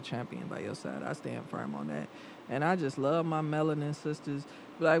woman. You got a champion by your side. I stand firm on that. And I just love my melanin sisters.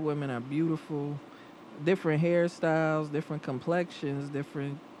 Black women are beautiful. Different hairstyles, different complexions,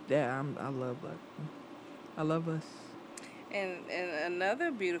 different Yeah, I love black. I love us. And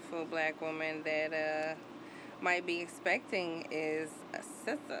another beautiful black woman that might be expecting is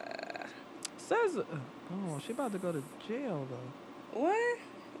SZA. Says, oh, she about to go to jail though. What?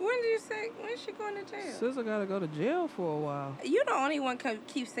 When did you say? When is she going to jail? SZA gotta go to jail for a while. You the only one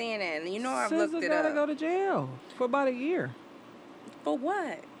keep saying that, and you know I've looked SZA it gotta up. go to jail for about a year. For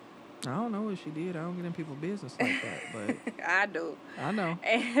what? I don't know what she did. I don't get in people's business like that, but I do. I know.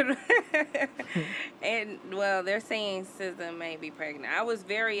 And and well, they're saying SZA may be pregnant. I was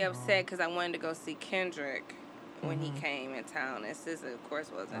very upset because I wanted to go see Kendrick when he came in town, and SZA, of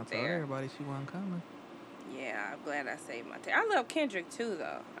course, wasn't I told there. everybody she wasn't coming. Yeah, I'm glad I saved my time. I love Kendrick too,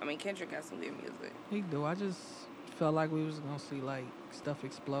 though. I mean, Kendrick got some good music. He do. I just felt like we was gonna see like stuff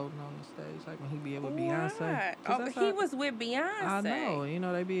exploding on the stage, like when he be with Beyonce. Oh, he was with Beyonce. I know. You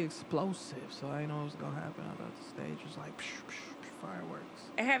know they be explosive, so I didn't know what was gonna happen. I thought the stage was like fireworks.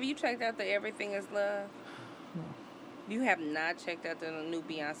 And have you checked out the Everything Is Love? No. You have not checked out the new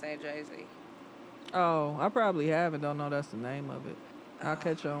Beyonce and Jay-Z. Oh, I probably have and don't know that's the name of it. I'll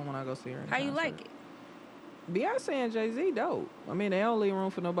catch on when I go see her. How you like it? Beyonce and Jay-Z dope. I mean, they don't leave room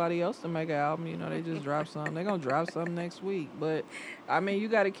for nobody else to make an album. You know, they just drop something. They're going to drop something next week. But, I mean, you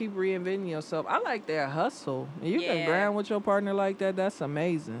got to keep reinventing yourself. I like their hustle. And you can grind with your partner like that. That's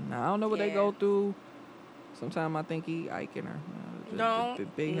amazing. Now, I don't know what they go through. Sometimes I think he iking her.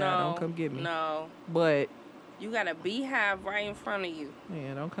 Big guy, don't come get me. No. But you got a beehive right in front of you.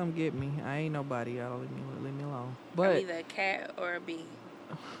 Yeah, don't come get me. I ain't nobody. I don't leave me alone. But I'm either a cat or a bee.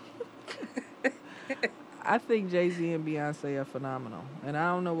 I think Jay-Z and Beyonce are phenomenal. And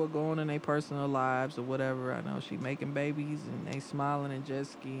I don't know what's going on in their personal lives or whatever. I know she making babies and they smiling and jet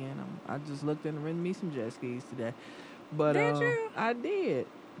skiing. I just looked in and rented me some jet skis today. But did you? I did.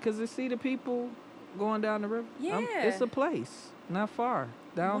 Because to see the people going down the river. Yeah. It's a place. Not far.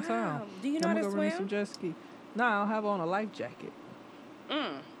 Downtown. Wow. Do you know how to swim? Rent me some jet ski. No, I'll have on a life jacket.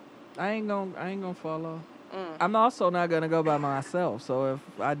 I ain't gonna fall off. I'm also not gonna go by myself, so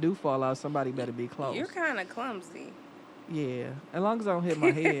if I do fall out, somebody better be close. You're kind of clumsy. Yeah, as long as I don't hit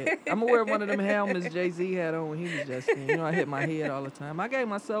my head. I'm gonna wear one of them helmets Jay-Z had on when he was just skiing. You know, I hit my head all the time. I gave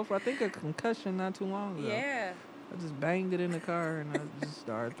myself, I think, a concussion not too long ago. Yeah. I just banged it in the car and I just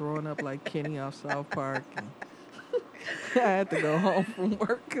started throwing up like Kenny off South Park. And I had to go home from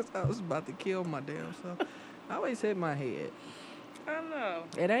work because I was about to kill my damn self. I always hit my head. I know.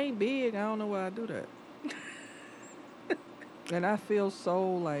 It ain't big. I don't know why I do that. And I feel so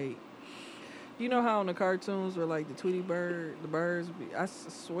like, you know how in the cartoons where like the Tweety Bird, the birds, I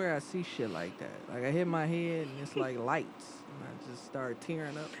swear I see shit like that. Like I hit my head and it's like lights. And I just start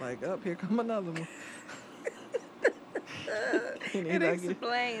tearing up like, up, here come another one. It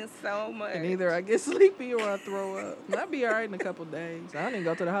explains so much. And either I get sleepy or I throw up. And I'll be all right in a couple days. I don't even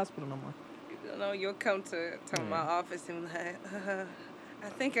go to the hospital no more. You know, you'll come to my office and be like, I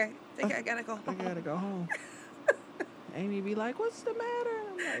think I gotta go home. I gotta go home. Amy be like, what's the matter?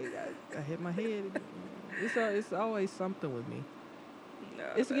 And I'm like, I hit my head. It's always something with me. No,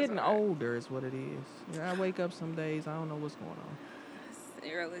 it's getting older is what it is. You know, I wake up some days, I don't know what's going on. It's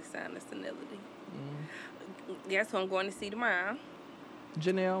the early sign of senility. Guess who I'm going to see tomorrow?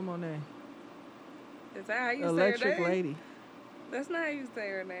 Janelle Monáe. Is that how you Electric say her name? Lady. That's not how you say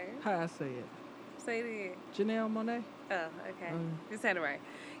her name. How I say it? Say it again. Janelle Monáe. Oh, okay. You said it right.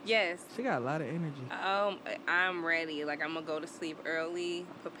 Yes. She got a lot of energy. I'm ready. Like, I'm going to go to sleep early,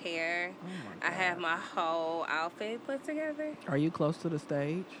 prepare. Oh my God. I have my whole outfit put together. Are you close to the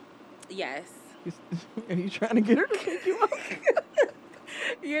stage? Yes. Are you trying to get her to pick you up?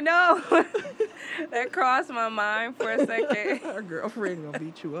 You know, that crossed my mind for a second. Her girlfriend gonna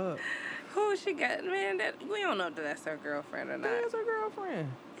beat you up. Who she got? Man, we don't know if that's her girlfriend or not. That's her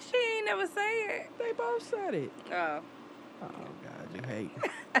girlfriend. She ain't never say it. They both said it. Oh. Oh, God, you hate.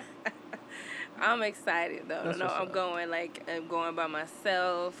 I'm excited, though. That's what's I'm up. I'm going by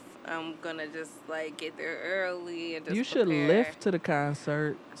myself. I'm going to just, like, get there early and just You should prepare. lift to the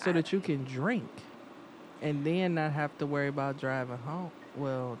concert so that you can drink and then not have to worry about driving home.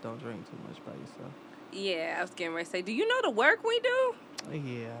 Well, don't drink too much by yourself. Yeah, I was getting ready to say, do you know the work we do?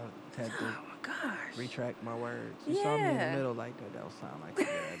 Yeah, I had to Oh, my gosh. retract my words. You saw me in the Yeah. middle like that. That would sound like a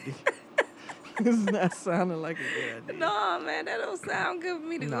good idea. It's not sounding like a good idea. No, man, that don't sound good for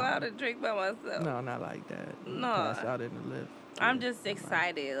me to go No. out and drink by myself. No, not like that. You No. Pass out in the lift. I'm Yeah, just not like-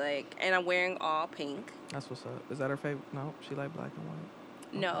 excited, like, and I'm wearing all pink. That's what's up. Is that her favorite? No, she like black and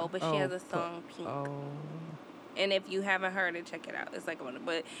white. No, Okay. but she has a song, Pink. Oh. And if you haven't heard it, check it out. It's like one of,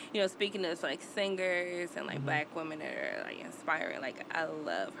 but you know, speaking of like singers and like black women that are like inspiring, like I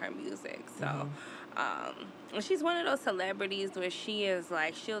love her music. So And she's one of those celebrities where she is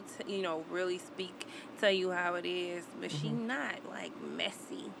like, she'll, really tell you how it is, but she's not like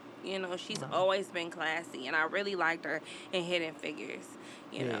messy. She's always been classy, and I really liked her in Hidden Figures.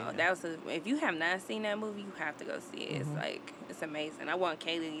 That was if you have not seen that movie, you have to go see it. It's like, it's amazing. I want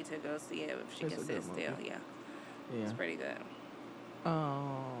Kaylee to go see it if she can sit still. Yeah, it's pretty good.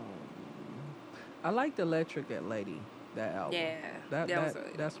 I liked Electric Lady, that album. Yeah,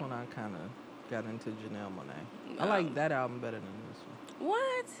 that's when I kind of got into Janelle Monáe. I like that album better than this one.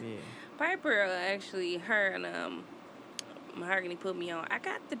 What? Yeah. Piper actually, her and Mahogany put me on. I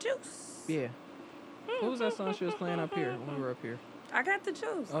got the juice. Yeah. What was that song she was playing up here when we were up here? I got the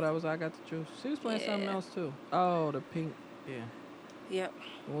juice. Oh, that was I Got the Juice. She was playing something else too. Oh, the pink. Yeah. Yep.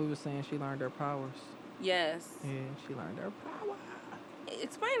 When we were saying she learned her powers. Yes. Yeah, she learned her power.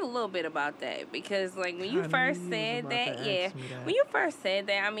 Explain a little bit about that, because like when you first said that, when you first said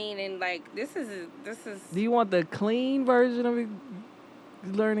that, I mean, and like this is. Do you want the clean version of it,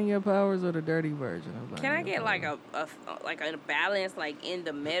 learning your powers, or the dirty version of learning? Can I get like a balance, like in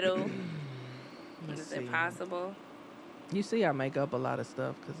the middle? Is it possible? You see, I make up a lot of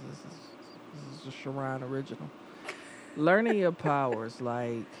stuff because this is a Sharon original. Learning your powers,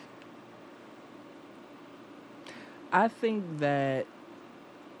 like, I think that,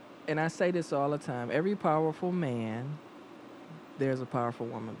 and I say this all the time, every powerful man, there's a powerful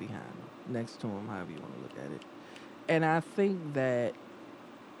woman behind him, next to him, however you want to look at it. And I think that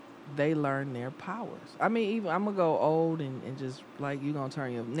they learn their powers. I mean, even I'm going to go old and just, like, you're going to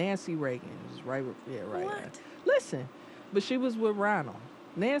turn your, Nancy Reagan, just right. What? Listen, but she was with Ronald.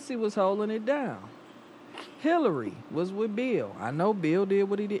 Nancy was holding it down. Hillary was with Bill. I know Bill did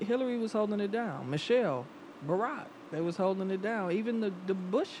what he did. Hillary was holding it down. Michelle, Barack, they was holding it down. Even the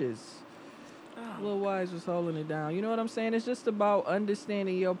Bushes, Lil Wise was holding it down. You know what I'm saying? It's just about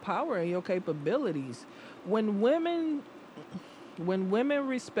understanding your power and your capabilities. When women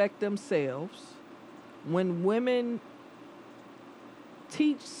respect themselves, when women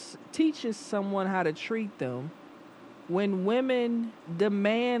teaches someone how to treat them, when women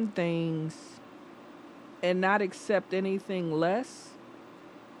demand things and not accept anything less,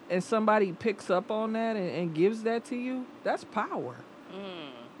 and somebody picks up on that and gives that to you, that's power.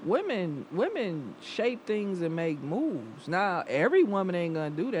 Women shape things and make moves. Now, every woman ain't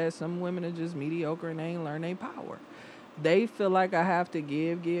gonna do that. Some women are just mediocre and they ain't learn their power. They feel like I have to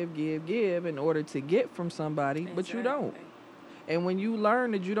give in order to get from somebody, but you don't. And when you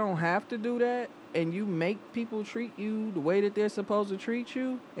learn that you don't have to do that, and you make people treat you the way that they're supposed to treat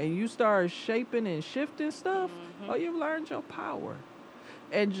you, and you start shaping and shifting stuff, you've learned your power.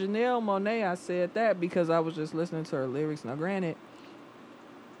 And Janelle Monáe, I said that because I was just listening to her lyrics. Now, granted,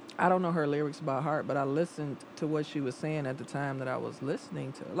 I don't know her lyrics by heart, but I listened to what she was saying at the time that I was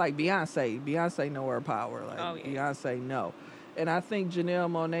listening to. Like Beyonce know her power. Like, Beyonce know. And I think Janelle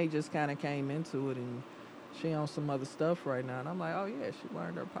Monáe just kind of came into it, and she on some other stuff right now. And I'm like, oh, yeah, she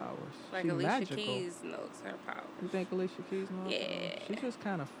learned her powers. Like She's Alicia magical. Keys knows her powers. You think Alicia Keys knows her powers? She just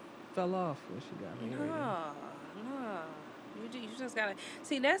kind of fell off when she got married. No. You just gotta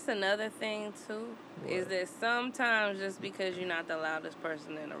see. That's another thing too. What? Is that sometimes just because you're not the loudest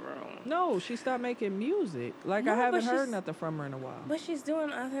person in the room. No, she stopped making music. Like, I haven't heard nothing from her in a while. But she's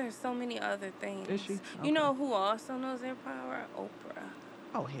doing so many other things. Is she? Okay. You know who also knows their power? Oprah.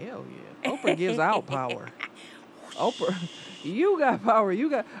 Oh, hell yeah. Oprah gives out power. Oprah, you got power.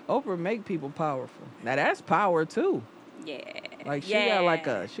 Oprah make people powerful. Now that's power too. Yeah. Like, she got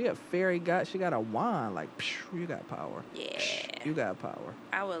like she a fairy she got a wand. Like, psh, you got power. Yeah. Psh, you got power.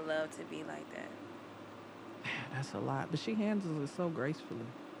 I would love to be like that. Man, that's a lot. But she handles it so gracefully.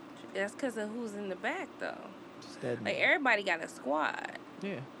 That's because of who's in the back, though. Steadman. Like, everybody got a squad.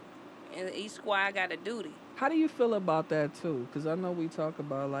 Yeah. And each squad got a duty. How do you feel about that, too? Because I know we talk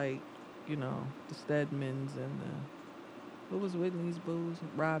about, like, you know, the Stedmans and the... What was Whitney's booze?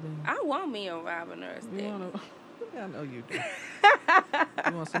 Robin. I want me a Robin or a Stedman. I know you do.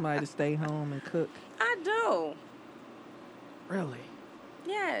 You want somebody to stay home and cook? I do. Really?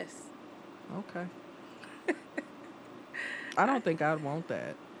 Yes. Okay. I don't think I'd want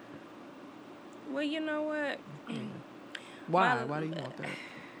that. Well, you know what? Why? Why do you want that?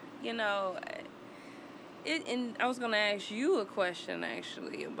 You know, and I was going to ask you a question,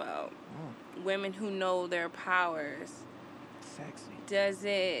 actually, about women who know their powers.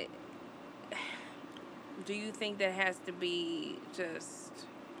 Sexy. Do you think that has to be just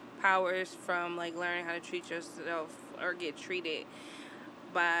powers from, like, learning how to treat yourself or get treated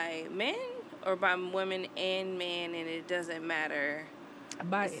by men or by women and men, and it doesn't matter?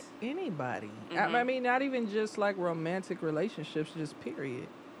 By anybody. I mean, not even just, like, romantic relationships, just period.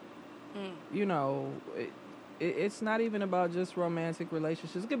 You know, it's not even about just romantic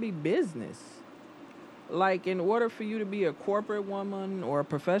relationships. It could be business. Like, in order for you to be a corporate woman or a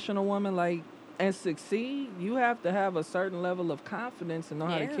professional woman, like, and succeed, you have to have a certain level of confidence and know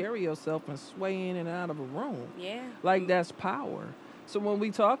how to Yeah. carry yourself and sway in and out of a room. Yeah. Like, that's power. So when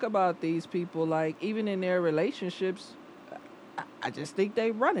we talk about these people, like, even in their relationships, I just think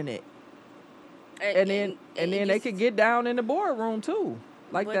they running it. And then they could get down in the boardroom too.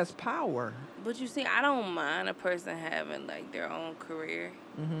 Like, that's power. But you see, I don't mind a person having like their own career.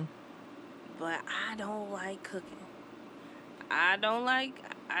 Mm-hmm. But I don't like cooking. I don't like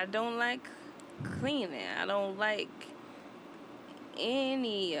cleaning. I don't like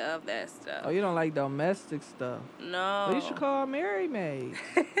any of that stuff. Oh, you don't like domestic stuff? No. Well, you should call Mary Maids.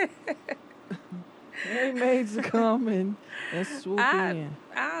 Mary Maids to come and swoop in.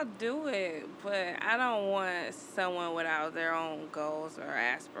 I'll do it, but I don't want someone without their own goals or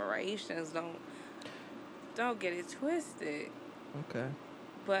aspirations. Don't get it twisted. Okay.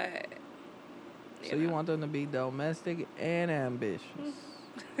 But so you want them to be domestic and ambitious.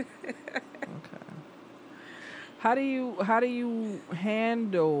 Okay. How do you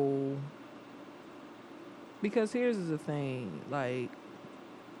handle, because here's the thing, like,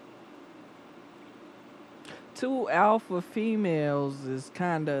 two alpha females is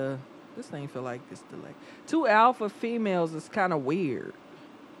kind of, this thing feel like this delay. Two alpha females is kind of weird.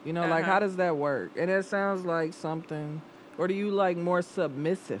 You know, like, how does that work? And it sounds like something, or do you like more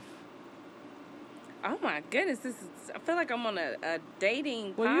submissive? Oh my goodness, I feel like I'm on a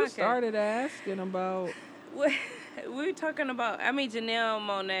dating Well, podcast. you started asking about. We were talking about, Janelle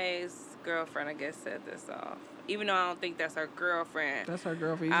Monáe's girlfriend, I guess, set this off. Even though I don't think that's her girlfriend. That's her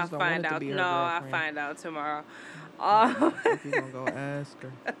girlfriend. You just don't want it to be her girlfriend. girlfriend. I'll find out tomorrow. If you don't go ask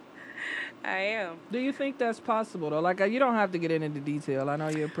her. I am. Do you think that's possible, though? Like, you don't have to get into detail. I know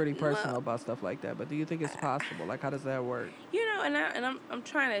you're pretty personal about stuff like that, but do you think it's possible? Like, how does that work? You know, and I'm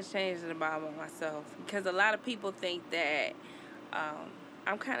trying to change it about myself, because a lot of people think that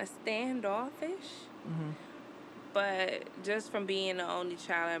I'm kind of standoffish. Mm-hmm. But just from being the only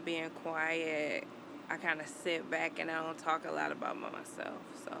child and being quiet, I kind of sit back and I don't talk a lot about myself.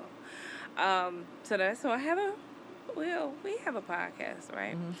 So that's why we have a podcast,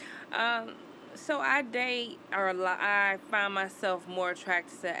 right? Mm-hmm. So I date, or I find myself more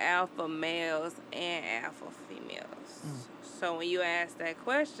attracted to alpha males and alpha females. So when you ask that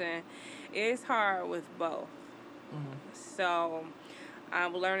question, it's hard with both. So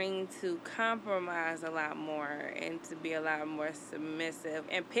I'm learning to compromise a lot more and to be a lot more submissive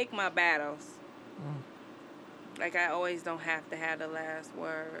and pick my battles. Like, I always don't have to have the last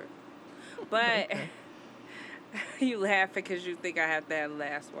word. But you laugh because you think I have to have the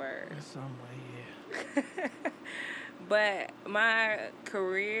last word. In some way, yeah. But my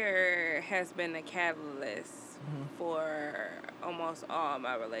career has been a catalyst for almost all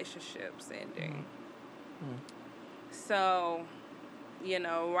my relationships ending. So, you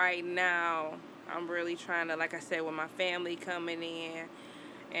know, right now, I'm really trying to, like I said, with my family coming in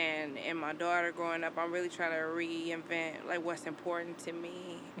and my daughter growing up, I'm really trying to reinvent, like, what's important to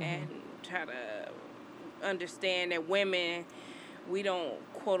me and try to understand that women, we don't,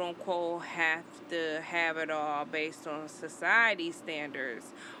 quote unquote, have to have it all based on society standards,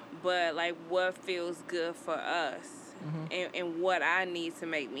 but like what feels good for us and what I need to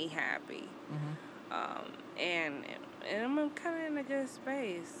make me happy. And I'm kind of in a good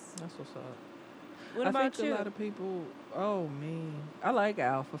space. That's what's up. What about you? I think a lot of people, I like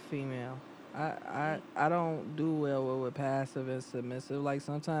alpha female. I don't do well with passive and submissive. Like,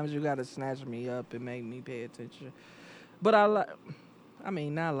 sometimes you gotta snatch me up and make me pay attention. But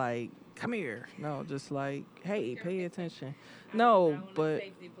not like, come here. No, just like, hey, pay attention. No, but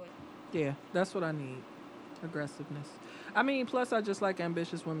yeah, that's what I need. Aggressiveness. Plus I just like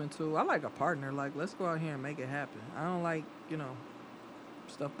ambitious women too. I like a partner. Like, let's go out here and make it happen. I don't like,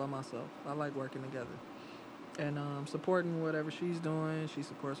 stuff by myself. I like working together. And supporting whatever she's doing. She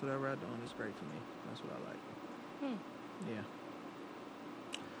supports whatever I'm doing. It's great for me. That's what I like. Yeah.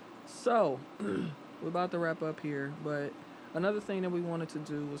 So, we're about to wrap up here, but another thing that we wanted to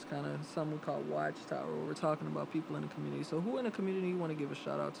do was kind of something we call Watchtower, where we're talking about people in the community. So who in the community you want to give a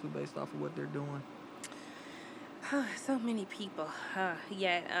shout out to based off of what they're doing? So many people.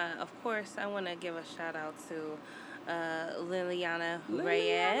 Of course, I want to give a shout out to Liliana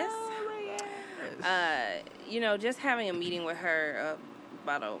Reyes. Just having a meeting with her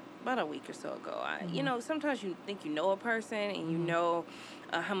about a week or so ago. Sometimes you think you know a person and you know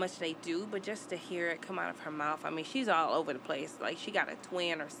how much they do, but just to hear it come out of her mouth. I mean, she's all over the place. Like, she got a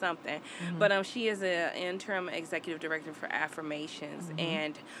twin or something. Mm-hmm. But she is an interim executive director for Affirmations. Mm-hmm.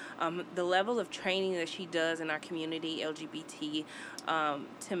 And the level of training that she does in our community, LGBT,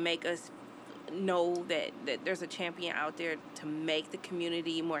 to make us know that there's a champion out there to make the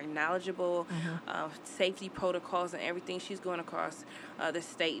community more knowledgeable, safety protocols and everything. She's going across the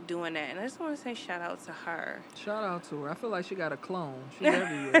state doing that. And I just want to say shout out to her. Shout out to her. I feel like she got a clone. She's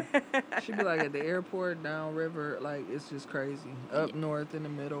everywhere. She be like at the airport, downriver, like it's just crazy. Up north, in the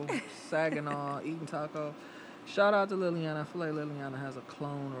middle, Saginaw, eating taco. Shout out to Liliana. I feel like Liliana has a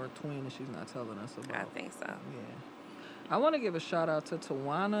clone or a twin that she's not telling us about. I think so. Yeah. I want to give a shout out to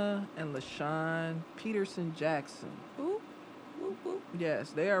Tawana and LaShawn Peterson Jackson. Ooh. Ooh, ooh. Yes,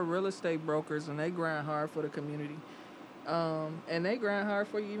 they are real estate brokers and they grind hard for the community. And they grind hard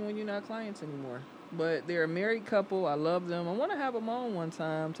for you even when you're not clients anymore. But they're a married couple. I love them. I want to have them on one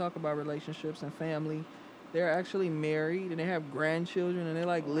time, talk about relationships and family. They're actually married and they have grandchildren and they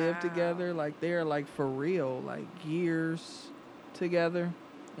like live together. Like they're like for real, like years together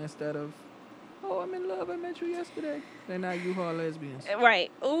instead of, oh, I'm in love, I met you yesterday. They're not U-Haul lesbians.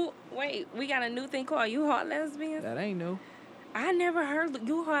 Right. Ooh, wait, we got a new thing called U-Haul lesbians? That ain't new. I never heard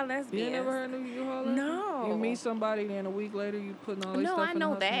U-Haul lesbians. You never heard of U-Haul lesbians? No. You meet somebody, then a week later you putting all this No, stuff I in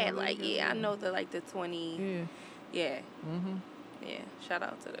know the house that. Like, yeah, I know the 20. Yeah. Yeah. Mm-hmm. Yeah. Shout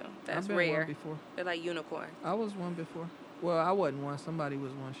out to them. That's I've been rare. one before. They're like unicorns. I was one before. Well, I wasn't one. Somebody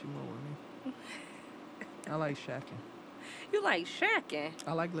was one. She moved with me. I like shacking. You like shacking?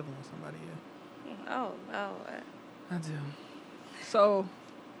 I like living with somebody, yeah. Oh. I do. So,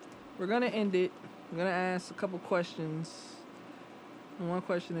 we're going to end it. We're going to ask a couple questions. And one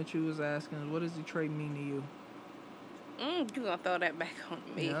question that you was asking is, what does Detroit mean to you? You gonna throw that back on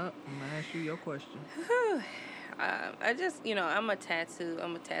me? Yep, I'm gonna ask you your question. I just, I'm a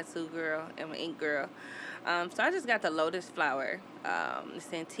tattoo girl. I'm an ink girl. So I just got the lotus flower.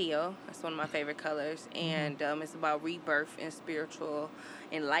 It's in teal. That's one of my favorite colors. And it's about rebirth and spiritual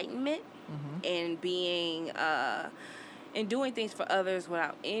enlightenment and being, and doing things for others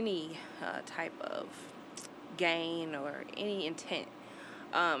without any type of gain or any intent.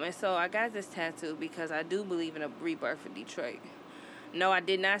 And so I got this tattoo because I do believe in a rebirth for Detroit. No, I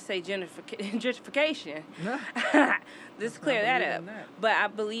did not say gentrification. No. Let's clear that up. But I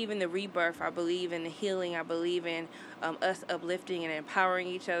believe in the rebirth. I believe in the healing. I believe in us uplifting and empowering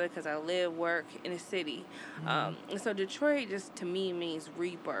each other because I live, work in a city. And so Detroit just, to me, means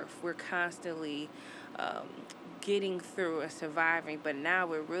rebirth. We're constantly getting through and surviving, but now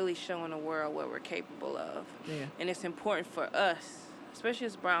we're really showing the world what we're capable of. Yeah. And it's important for us, especially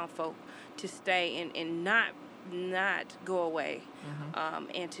as brown folk, to stay and not go away,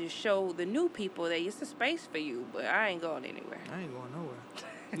 and to show the new people that it's a space for you, but I ain't going anywhere. I ain't going nowhere.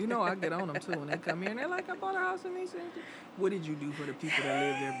 You know I get on them too when they come here and they're like, I bought a house in these things. What did you do for the people that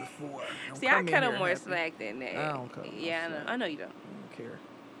lived there before? See, I cut them more slack than that. I don't cut them Yeah, I know you don't. I don't care.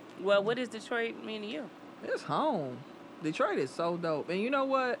 Well, what does Detroit mean to you? It's home. Detroit is so dope. And you know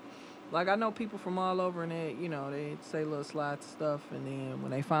what? Like, I know people from all over and they, they say little sly stuff. And then when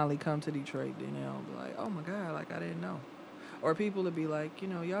they finally come to Detroit, then they'll be like, oh, my God, like, I didn't know. Or people will be like,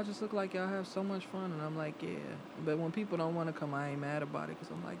 y'all just look like y'all have so much fun. And I'm like, yeah. But when people don't want to come, I ain't mad about it. Because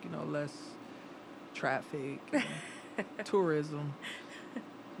I'm like, less traffic, tourism,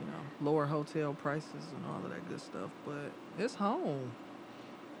 lower hotel prices and all of that good stuff. But it's home.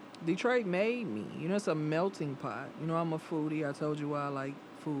 Detroit made me. It's a melting pot. I'm a foodie. I told you why I like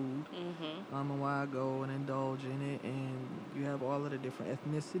food. And why I go and indulge in it. And you have all of the different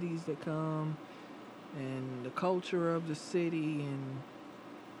ethnicities that come. And the culture of the city. And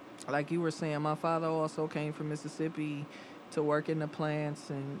like you were saying, my father also came from Mississippi to work in the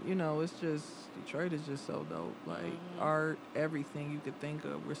plants. And, it's just, Detroit is just so dope. Like, art, everything you could think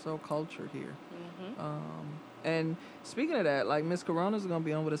of. We're so cultured here. And speaking of that, like, Miss Corona's going to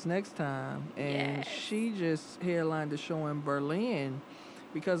be on with us next time. And she just headlined a show in Berlin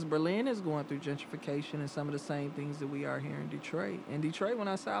because Berlin is going through gentrification and some of the same things that we are here in Detroit. And Detroit, when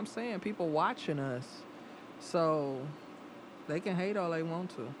I'm saying people watching us, so they can hate all they want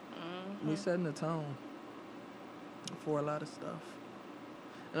to. We setting the tone for a lot of stuff.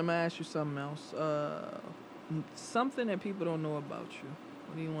 And I'm going to ask you something else. Something that people don't know about you.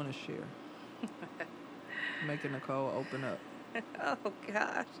 What do you want to share? Making Nicole open up. Oh,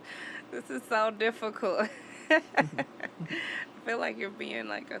 gosh. This is so difficult. I feel like you're being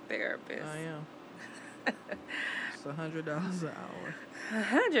like a therapist. I am. It's $100 an hour.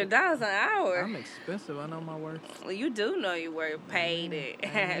 $100 an hour? I'm expensive. I know my worth. Well, you do know your worth. Paid it.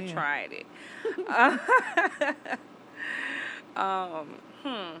 Tried it.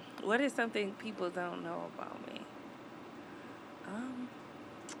 What is something people don't know about me? Um,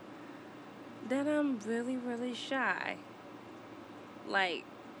 that I'm really, really shy. Like,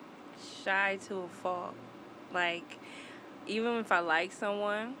 shy to a fault. Like, even if I like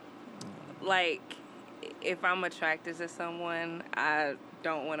someone, like, if I'm attracted to someone, I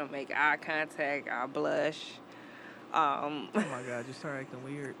don't want to make eye contact. I blush. Oh my God, you start acting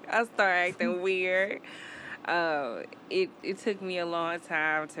weird. I start acting weird. It took me a long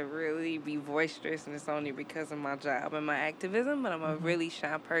time to really be boisterous, and it's only because of my job and my activism. But I'm a really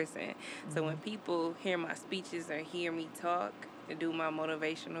shy person, so when people hear my speeches or hear me talk and do my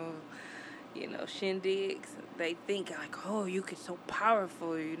motivational, shindigs, they think like, oh, you get so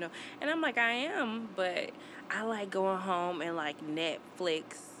powerful, and I'm like, I am, but I like going home and like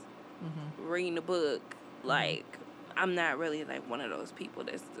Netflix, reading a book, like. I'm not really like one of those people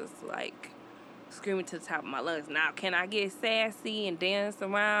that's just like screaming to the top of my lungs. Now, can I get sassy and dance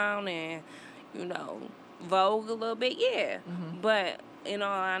around and, vogue a little bit? Yeah. But in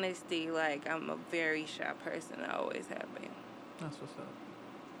all honesty, like, I'm a very shy person. I always have been. That's what's up.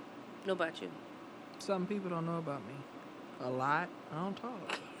 What about you? Some people don't know about me. A lot. I don't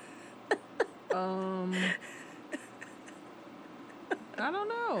talk. I don't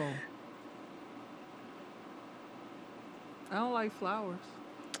know. I don't like flowers.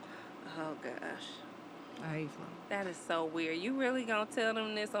 Oh, gosh. I hate flowers. That is so weird. You really gonna tell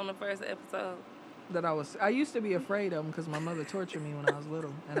them this on the first episode? I used to be afraid of them because my mother tortured me when I was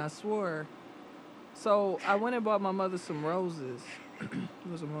little. And I swore. So I went and bought my mother some roses. It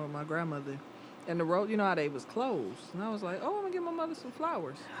was my grandmother. And the rose, you know how they was closed. And I was like, oh, I'm going to give my mother some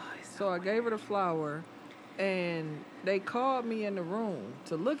flowers. So I gave her the flower. And they called me in the room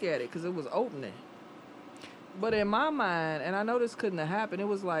to look at it because it was opening. But in my mind, and I know this couldn't have happened, it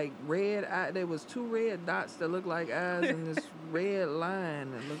was like red. There was 2 red dots that looked like eyes and this red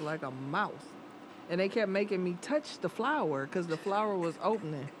line that looked like a mouth. And they kept making me touch the flower because the flower was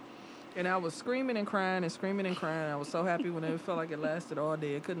opening. And I was screaming and crying and screaming and crying. I was so happy when it felt like it lasted all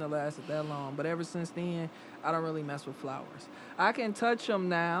day. It couldn't have lasted that long. But ever since then, I don't really mess with flowers. I can touch them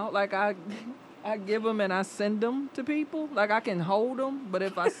now. Like, I give them and I send them to people. Like, I can hold them. But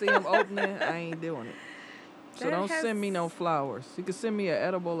if I see them opening, I ain't doing it. So don't send me no flowers. You can send me an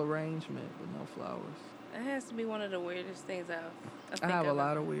edible arrangement, but no flowers. That has to be one of the weirdest things I have a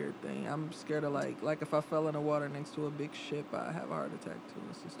lot of weird things. I'm scared of like if I fell in the water next to a big ship, I have a heart attack too.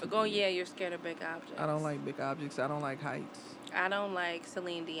 It's just weird. Yeah, you're scared of big objects. I don't like big objects. I don't like heights. I don't like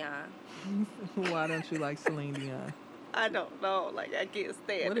Celine Dion. Why don't you like Celine Dion? I don't know. Like, I can't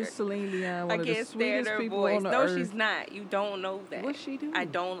stand her. What is Celine Dion? One of the sweetest people on the earth. No, she's not. You don't know that. What's she doing? I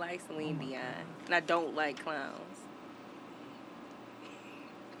don't like Celine Dion. And I don't like clowns.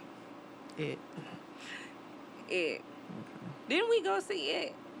 It. Okay. Didn't we go see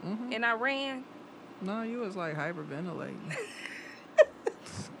it? Mm-hmm. And I ran? No, you was like hyperventilating.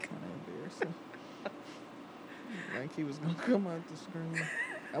 It's kind of embarrassing. Like he was going to come out the screen.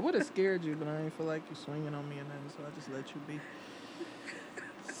 I would have scared you, but I didn't feel like you swinging on me or nothing, so I just let you be.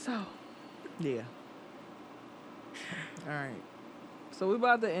 So, yeah. All right. So we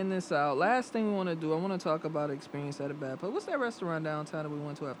about to end this out. Last thing we want to do, I want to talk about experience at a bad place. What's that restaurant downtown that we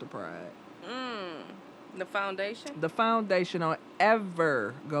went to after Pride? The Foundation? The Foundation. Don't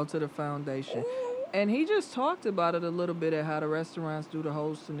ever go to the Foundation. Ooh. And he just talked about it a little bit at how the restaurants do the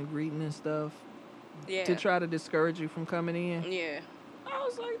host and the greeting and stuff. Yeah. To try to discourage you from coming in. Yeah. I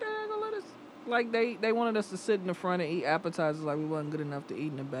was like, they're gonna let us. Like, they wanted us to sit in the front and eat appetizers like we wasn't good enough to eat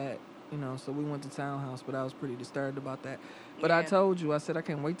in the back. So we went to Townhouse, but I was pretty disturbed about that. But yeah. I told you, I said, I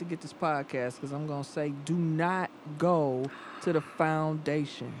can't wait to get this podcast because I'm going to say, do not go to the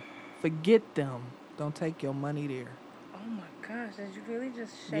Foundation. Forget them. Don't take your money there. Oh, my gosh. Did you really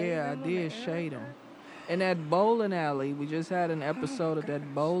just shade them? Yeah, I did shade them. And that bowling alley, we just had an episode of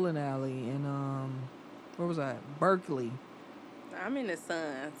that bowling alley in, where was I? Berkeley. I'm in the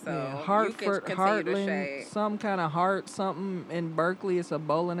sun, so yeah, Hartford, you can Heartland, to shade. Some kind of something in Berkeley. It's a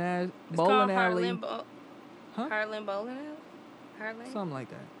bowling alley. It's called alley. Heartland Bowling Alley? Heartland? Something like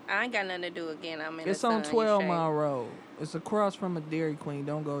that. I ain't got nothing to do again. I'm in It's the sun. It's on 12 Mile Road. It's across from a Dairy Queen.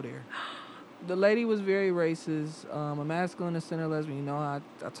 Don't go there. The lady was very racist. A masculine and center lesbian. You know, I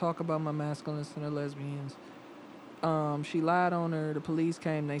talk about my masculine and center lesbians. She lied on her. The police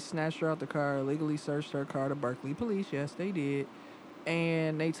came. They snatched her out the car, illegally searched her car. The Berkeley police, yes, they did.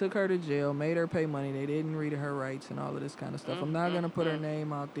 And they took her to jail, made her pay money. They didn't read her rights and all of this kind of stuff. I'm not going to put her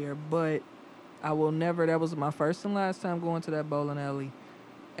name out there, but I will never. That was my first and last time going to that bowling alley.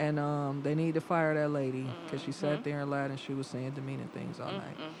 And they need to fire that lady because she sat there and lied and she was saying demeaning things all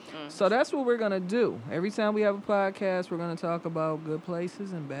night. So that's what we're going to do. Every time we have a podcast, we're going to talk about good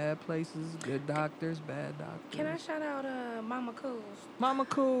places and bad places, good doctors, bad doctors. Can I shout out Mama Cool's? Mama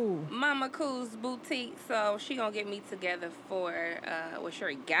Cool. Mama Cool's Boutique. So she going to get me together for,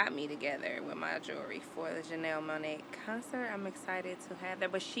 she got me together with my jewelry for the Janelle Monáe concert. I'm excited to have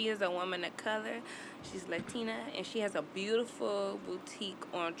that. But she is a woman of color. She's Latina, and she has a beautiful boutique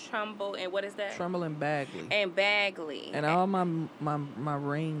on Trumbull, and what is that? Trumbull and Bagley. And all my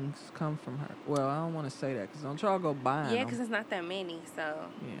rings come from her. Well, I don't want to say that because don't y'all go buying Yeah, because it's not that many, so.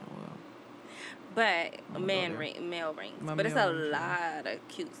 Yeah, well. But male rings. But it's a lot of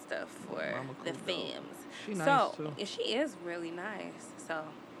cute stuff for the femmes. She's nice, too. She is really nice, so.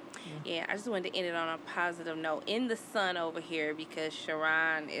 Yeah, I just wanted to end it on a positive note in the sun over here because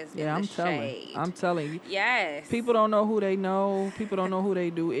Sharon is in the shade. I'm telling you. Yes. People don't know who they know. People don't know who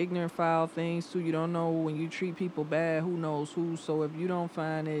they do ignorant, foul things to. You don't know when you treat people bad, who knows who. So if you don't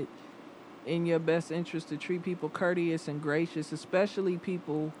find it in your best interest to treat people courteous and gracious, especially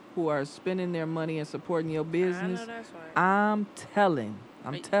people who are spending their money and supporting your business, I know that's right. I'm telling.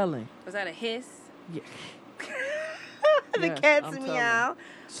 Was that a hiss? Yeah. The Cats Meow.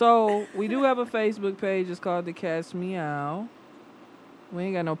 So, we do have a Facebook page. It's called The Cats Meow. We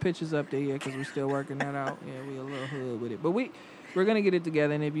ain't got no pictures up there yet because we're still working that out. Yeah, we a little hood with it. But we're going to get it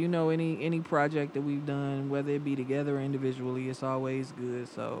together. And if you know any project that we've done, whether it be together or individually, it's always good.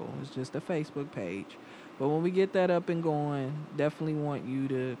 So, it's just a Facebook page. But when we get that up and going, definitely want you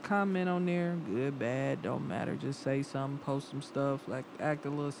to comment on there. Good, bad, don't matter. Just say something, post some stuff. Like, act a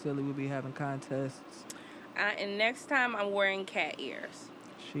little silly. We'll be having contests. And next time, I'm wearing cat ears.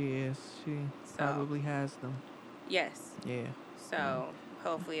 She is. She probably has them. Yes. Yeah. So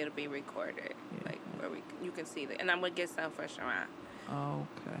hopefully it'll be recorded, where you can see that. And I'm gonna get some for Sharon.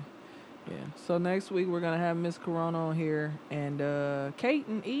 Okay. Yeah. So next week we're gonna have Miss Corona on here, and Kate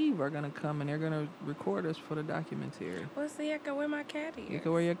and Eve are gonna come and they're gonna record us for the documentary. Well, see, I can wear my cat ears. You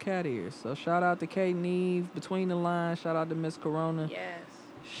can wear your cat ears. So shout out to Kate and Eve, Between the Lines. Shout out to Miss Corona. Yes.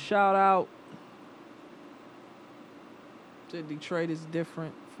 Shout out to Detroit is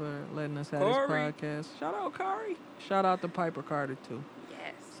Different for letting us have this podcast. Shout out Kari. Shout out to Piper Carter too.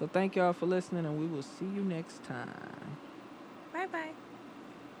 Yes. So thank y'all for listening, and we will see you next time. Bye-bye.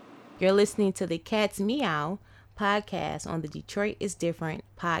 You're listening to the Cats Meow podcast on the Detroit is Different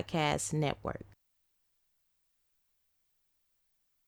podcast network.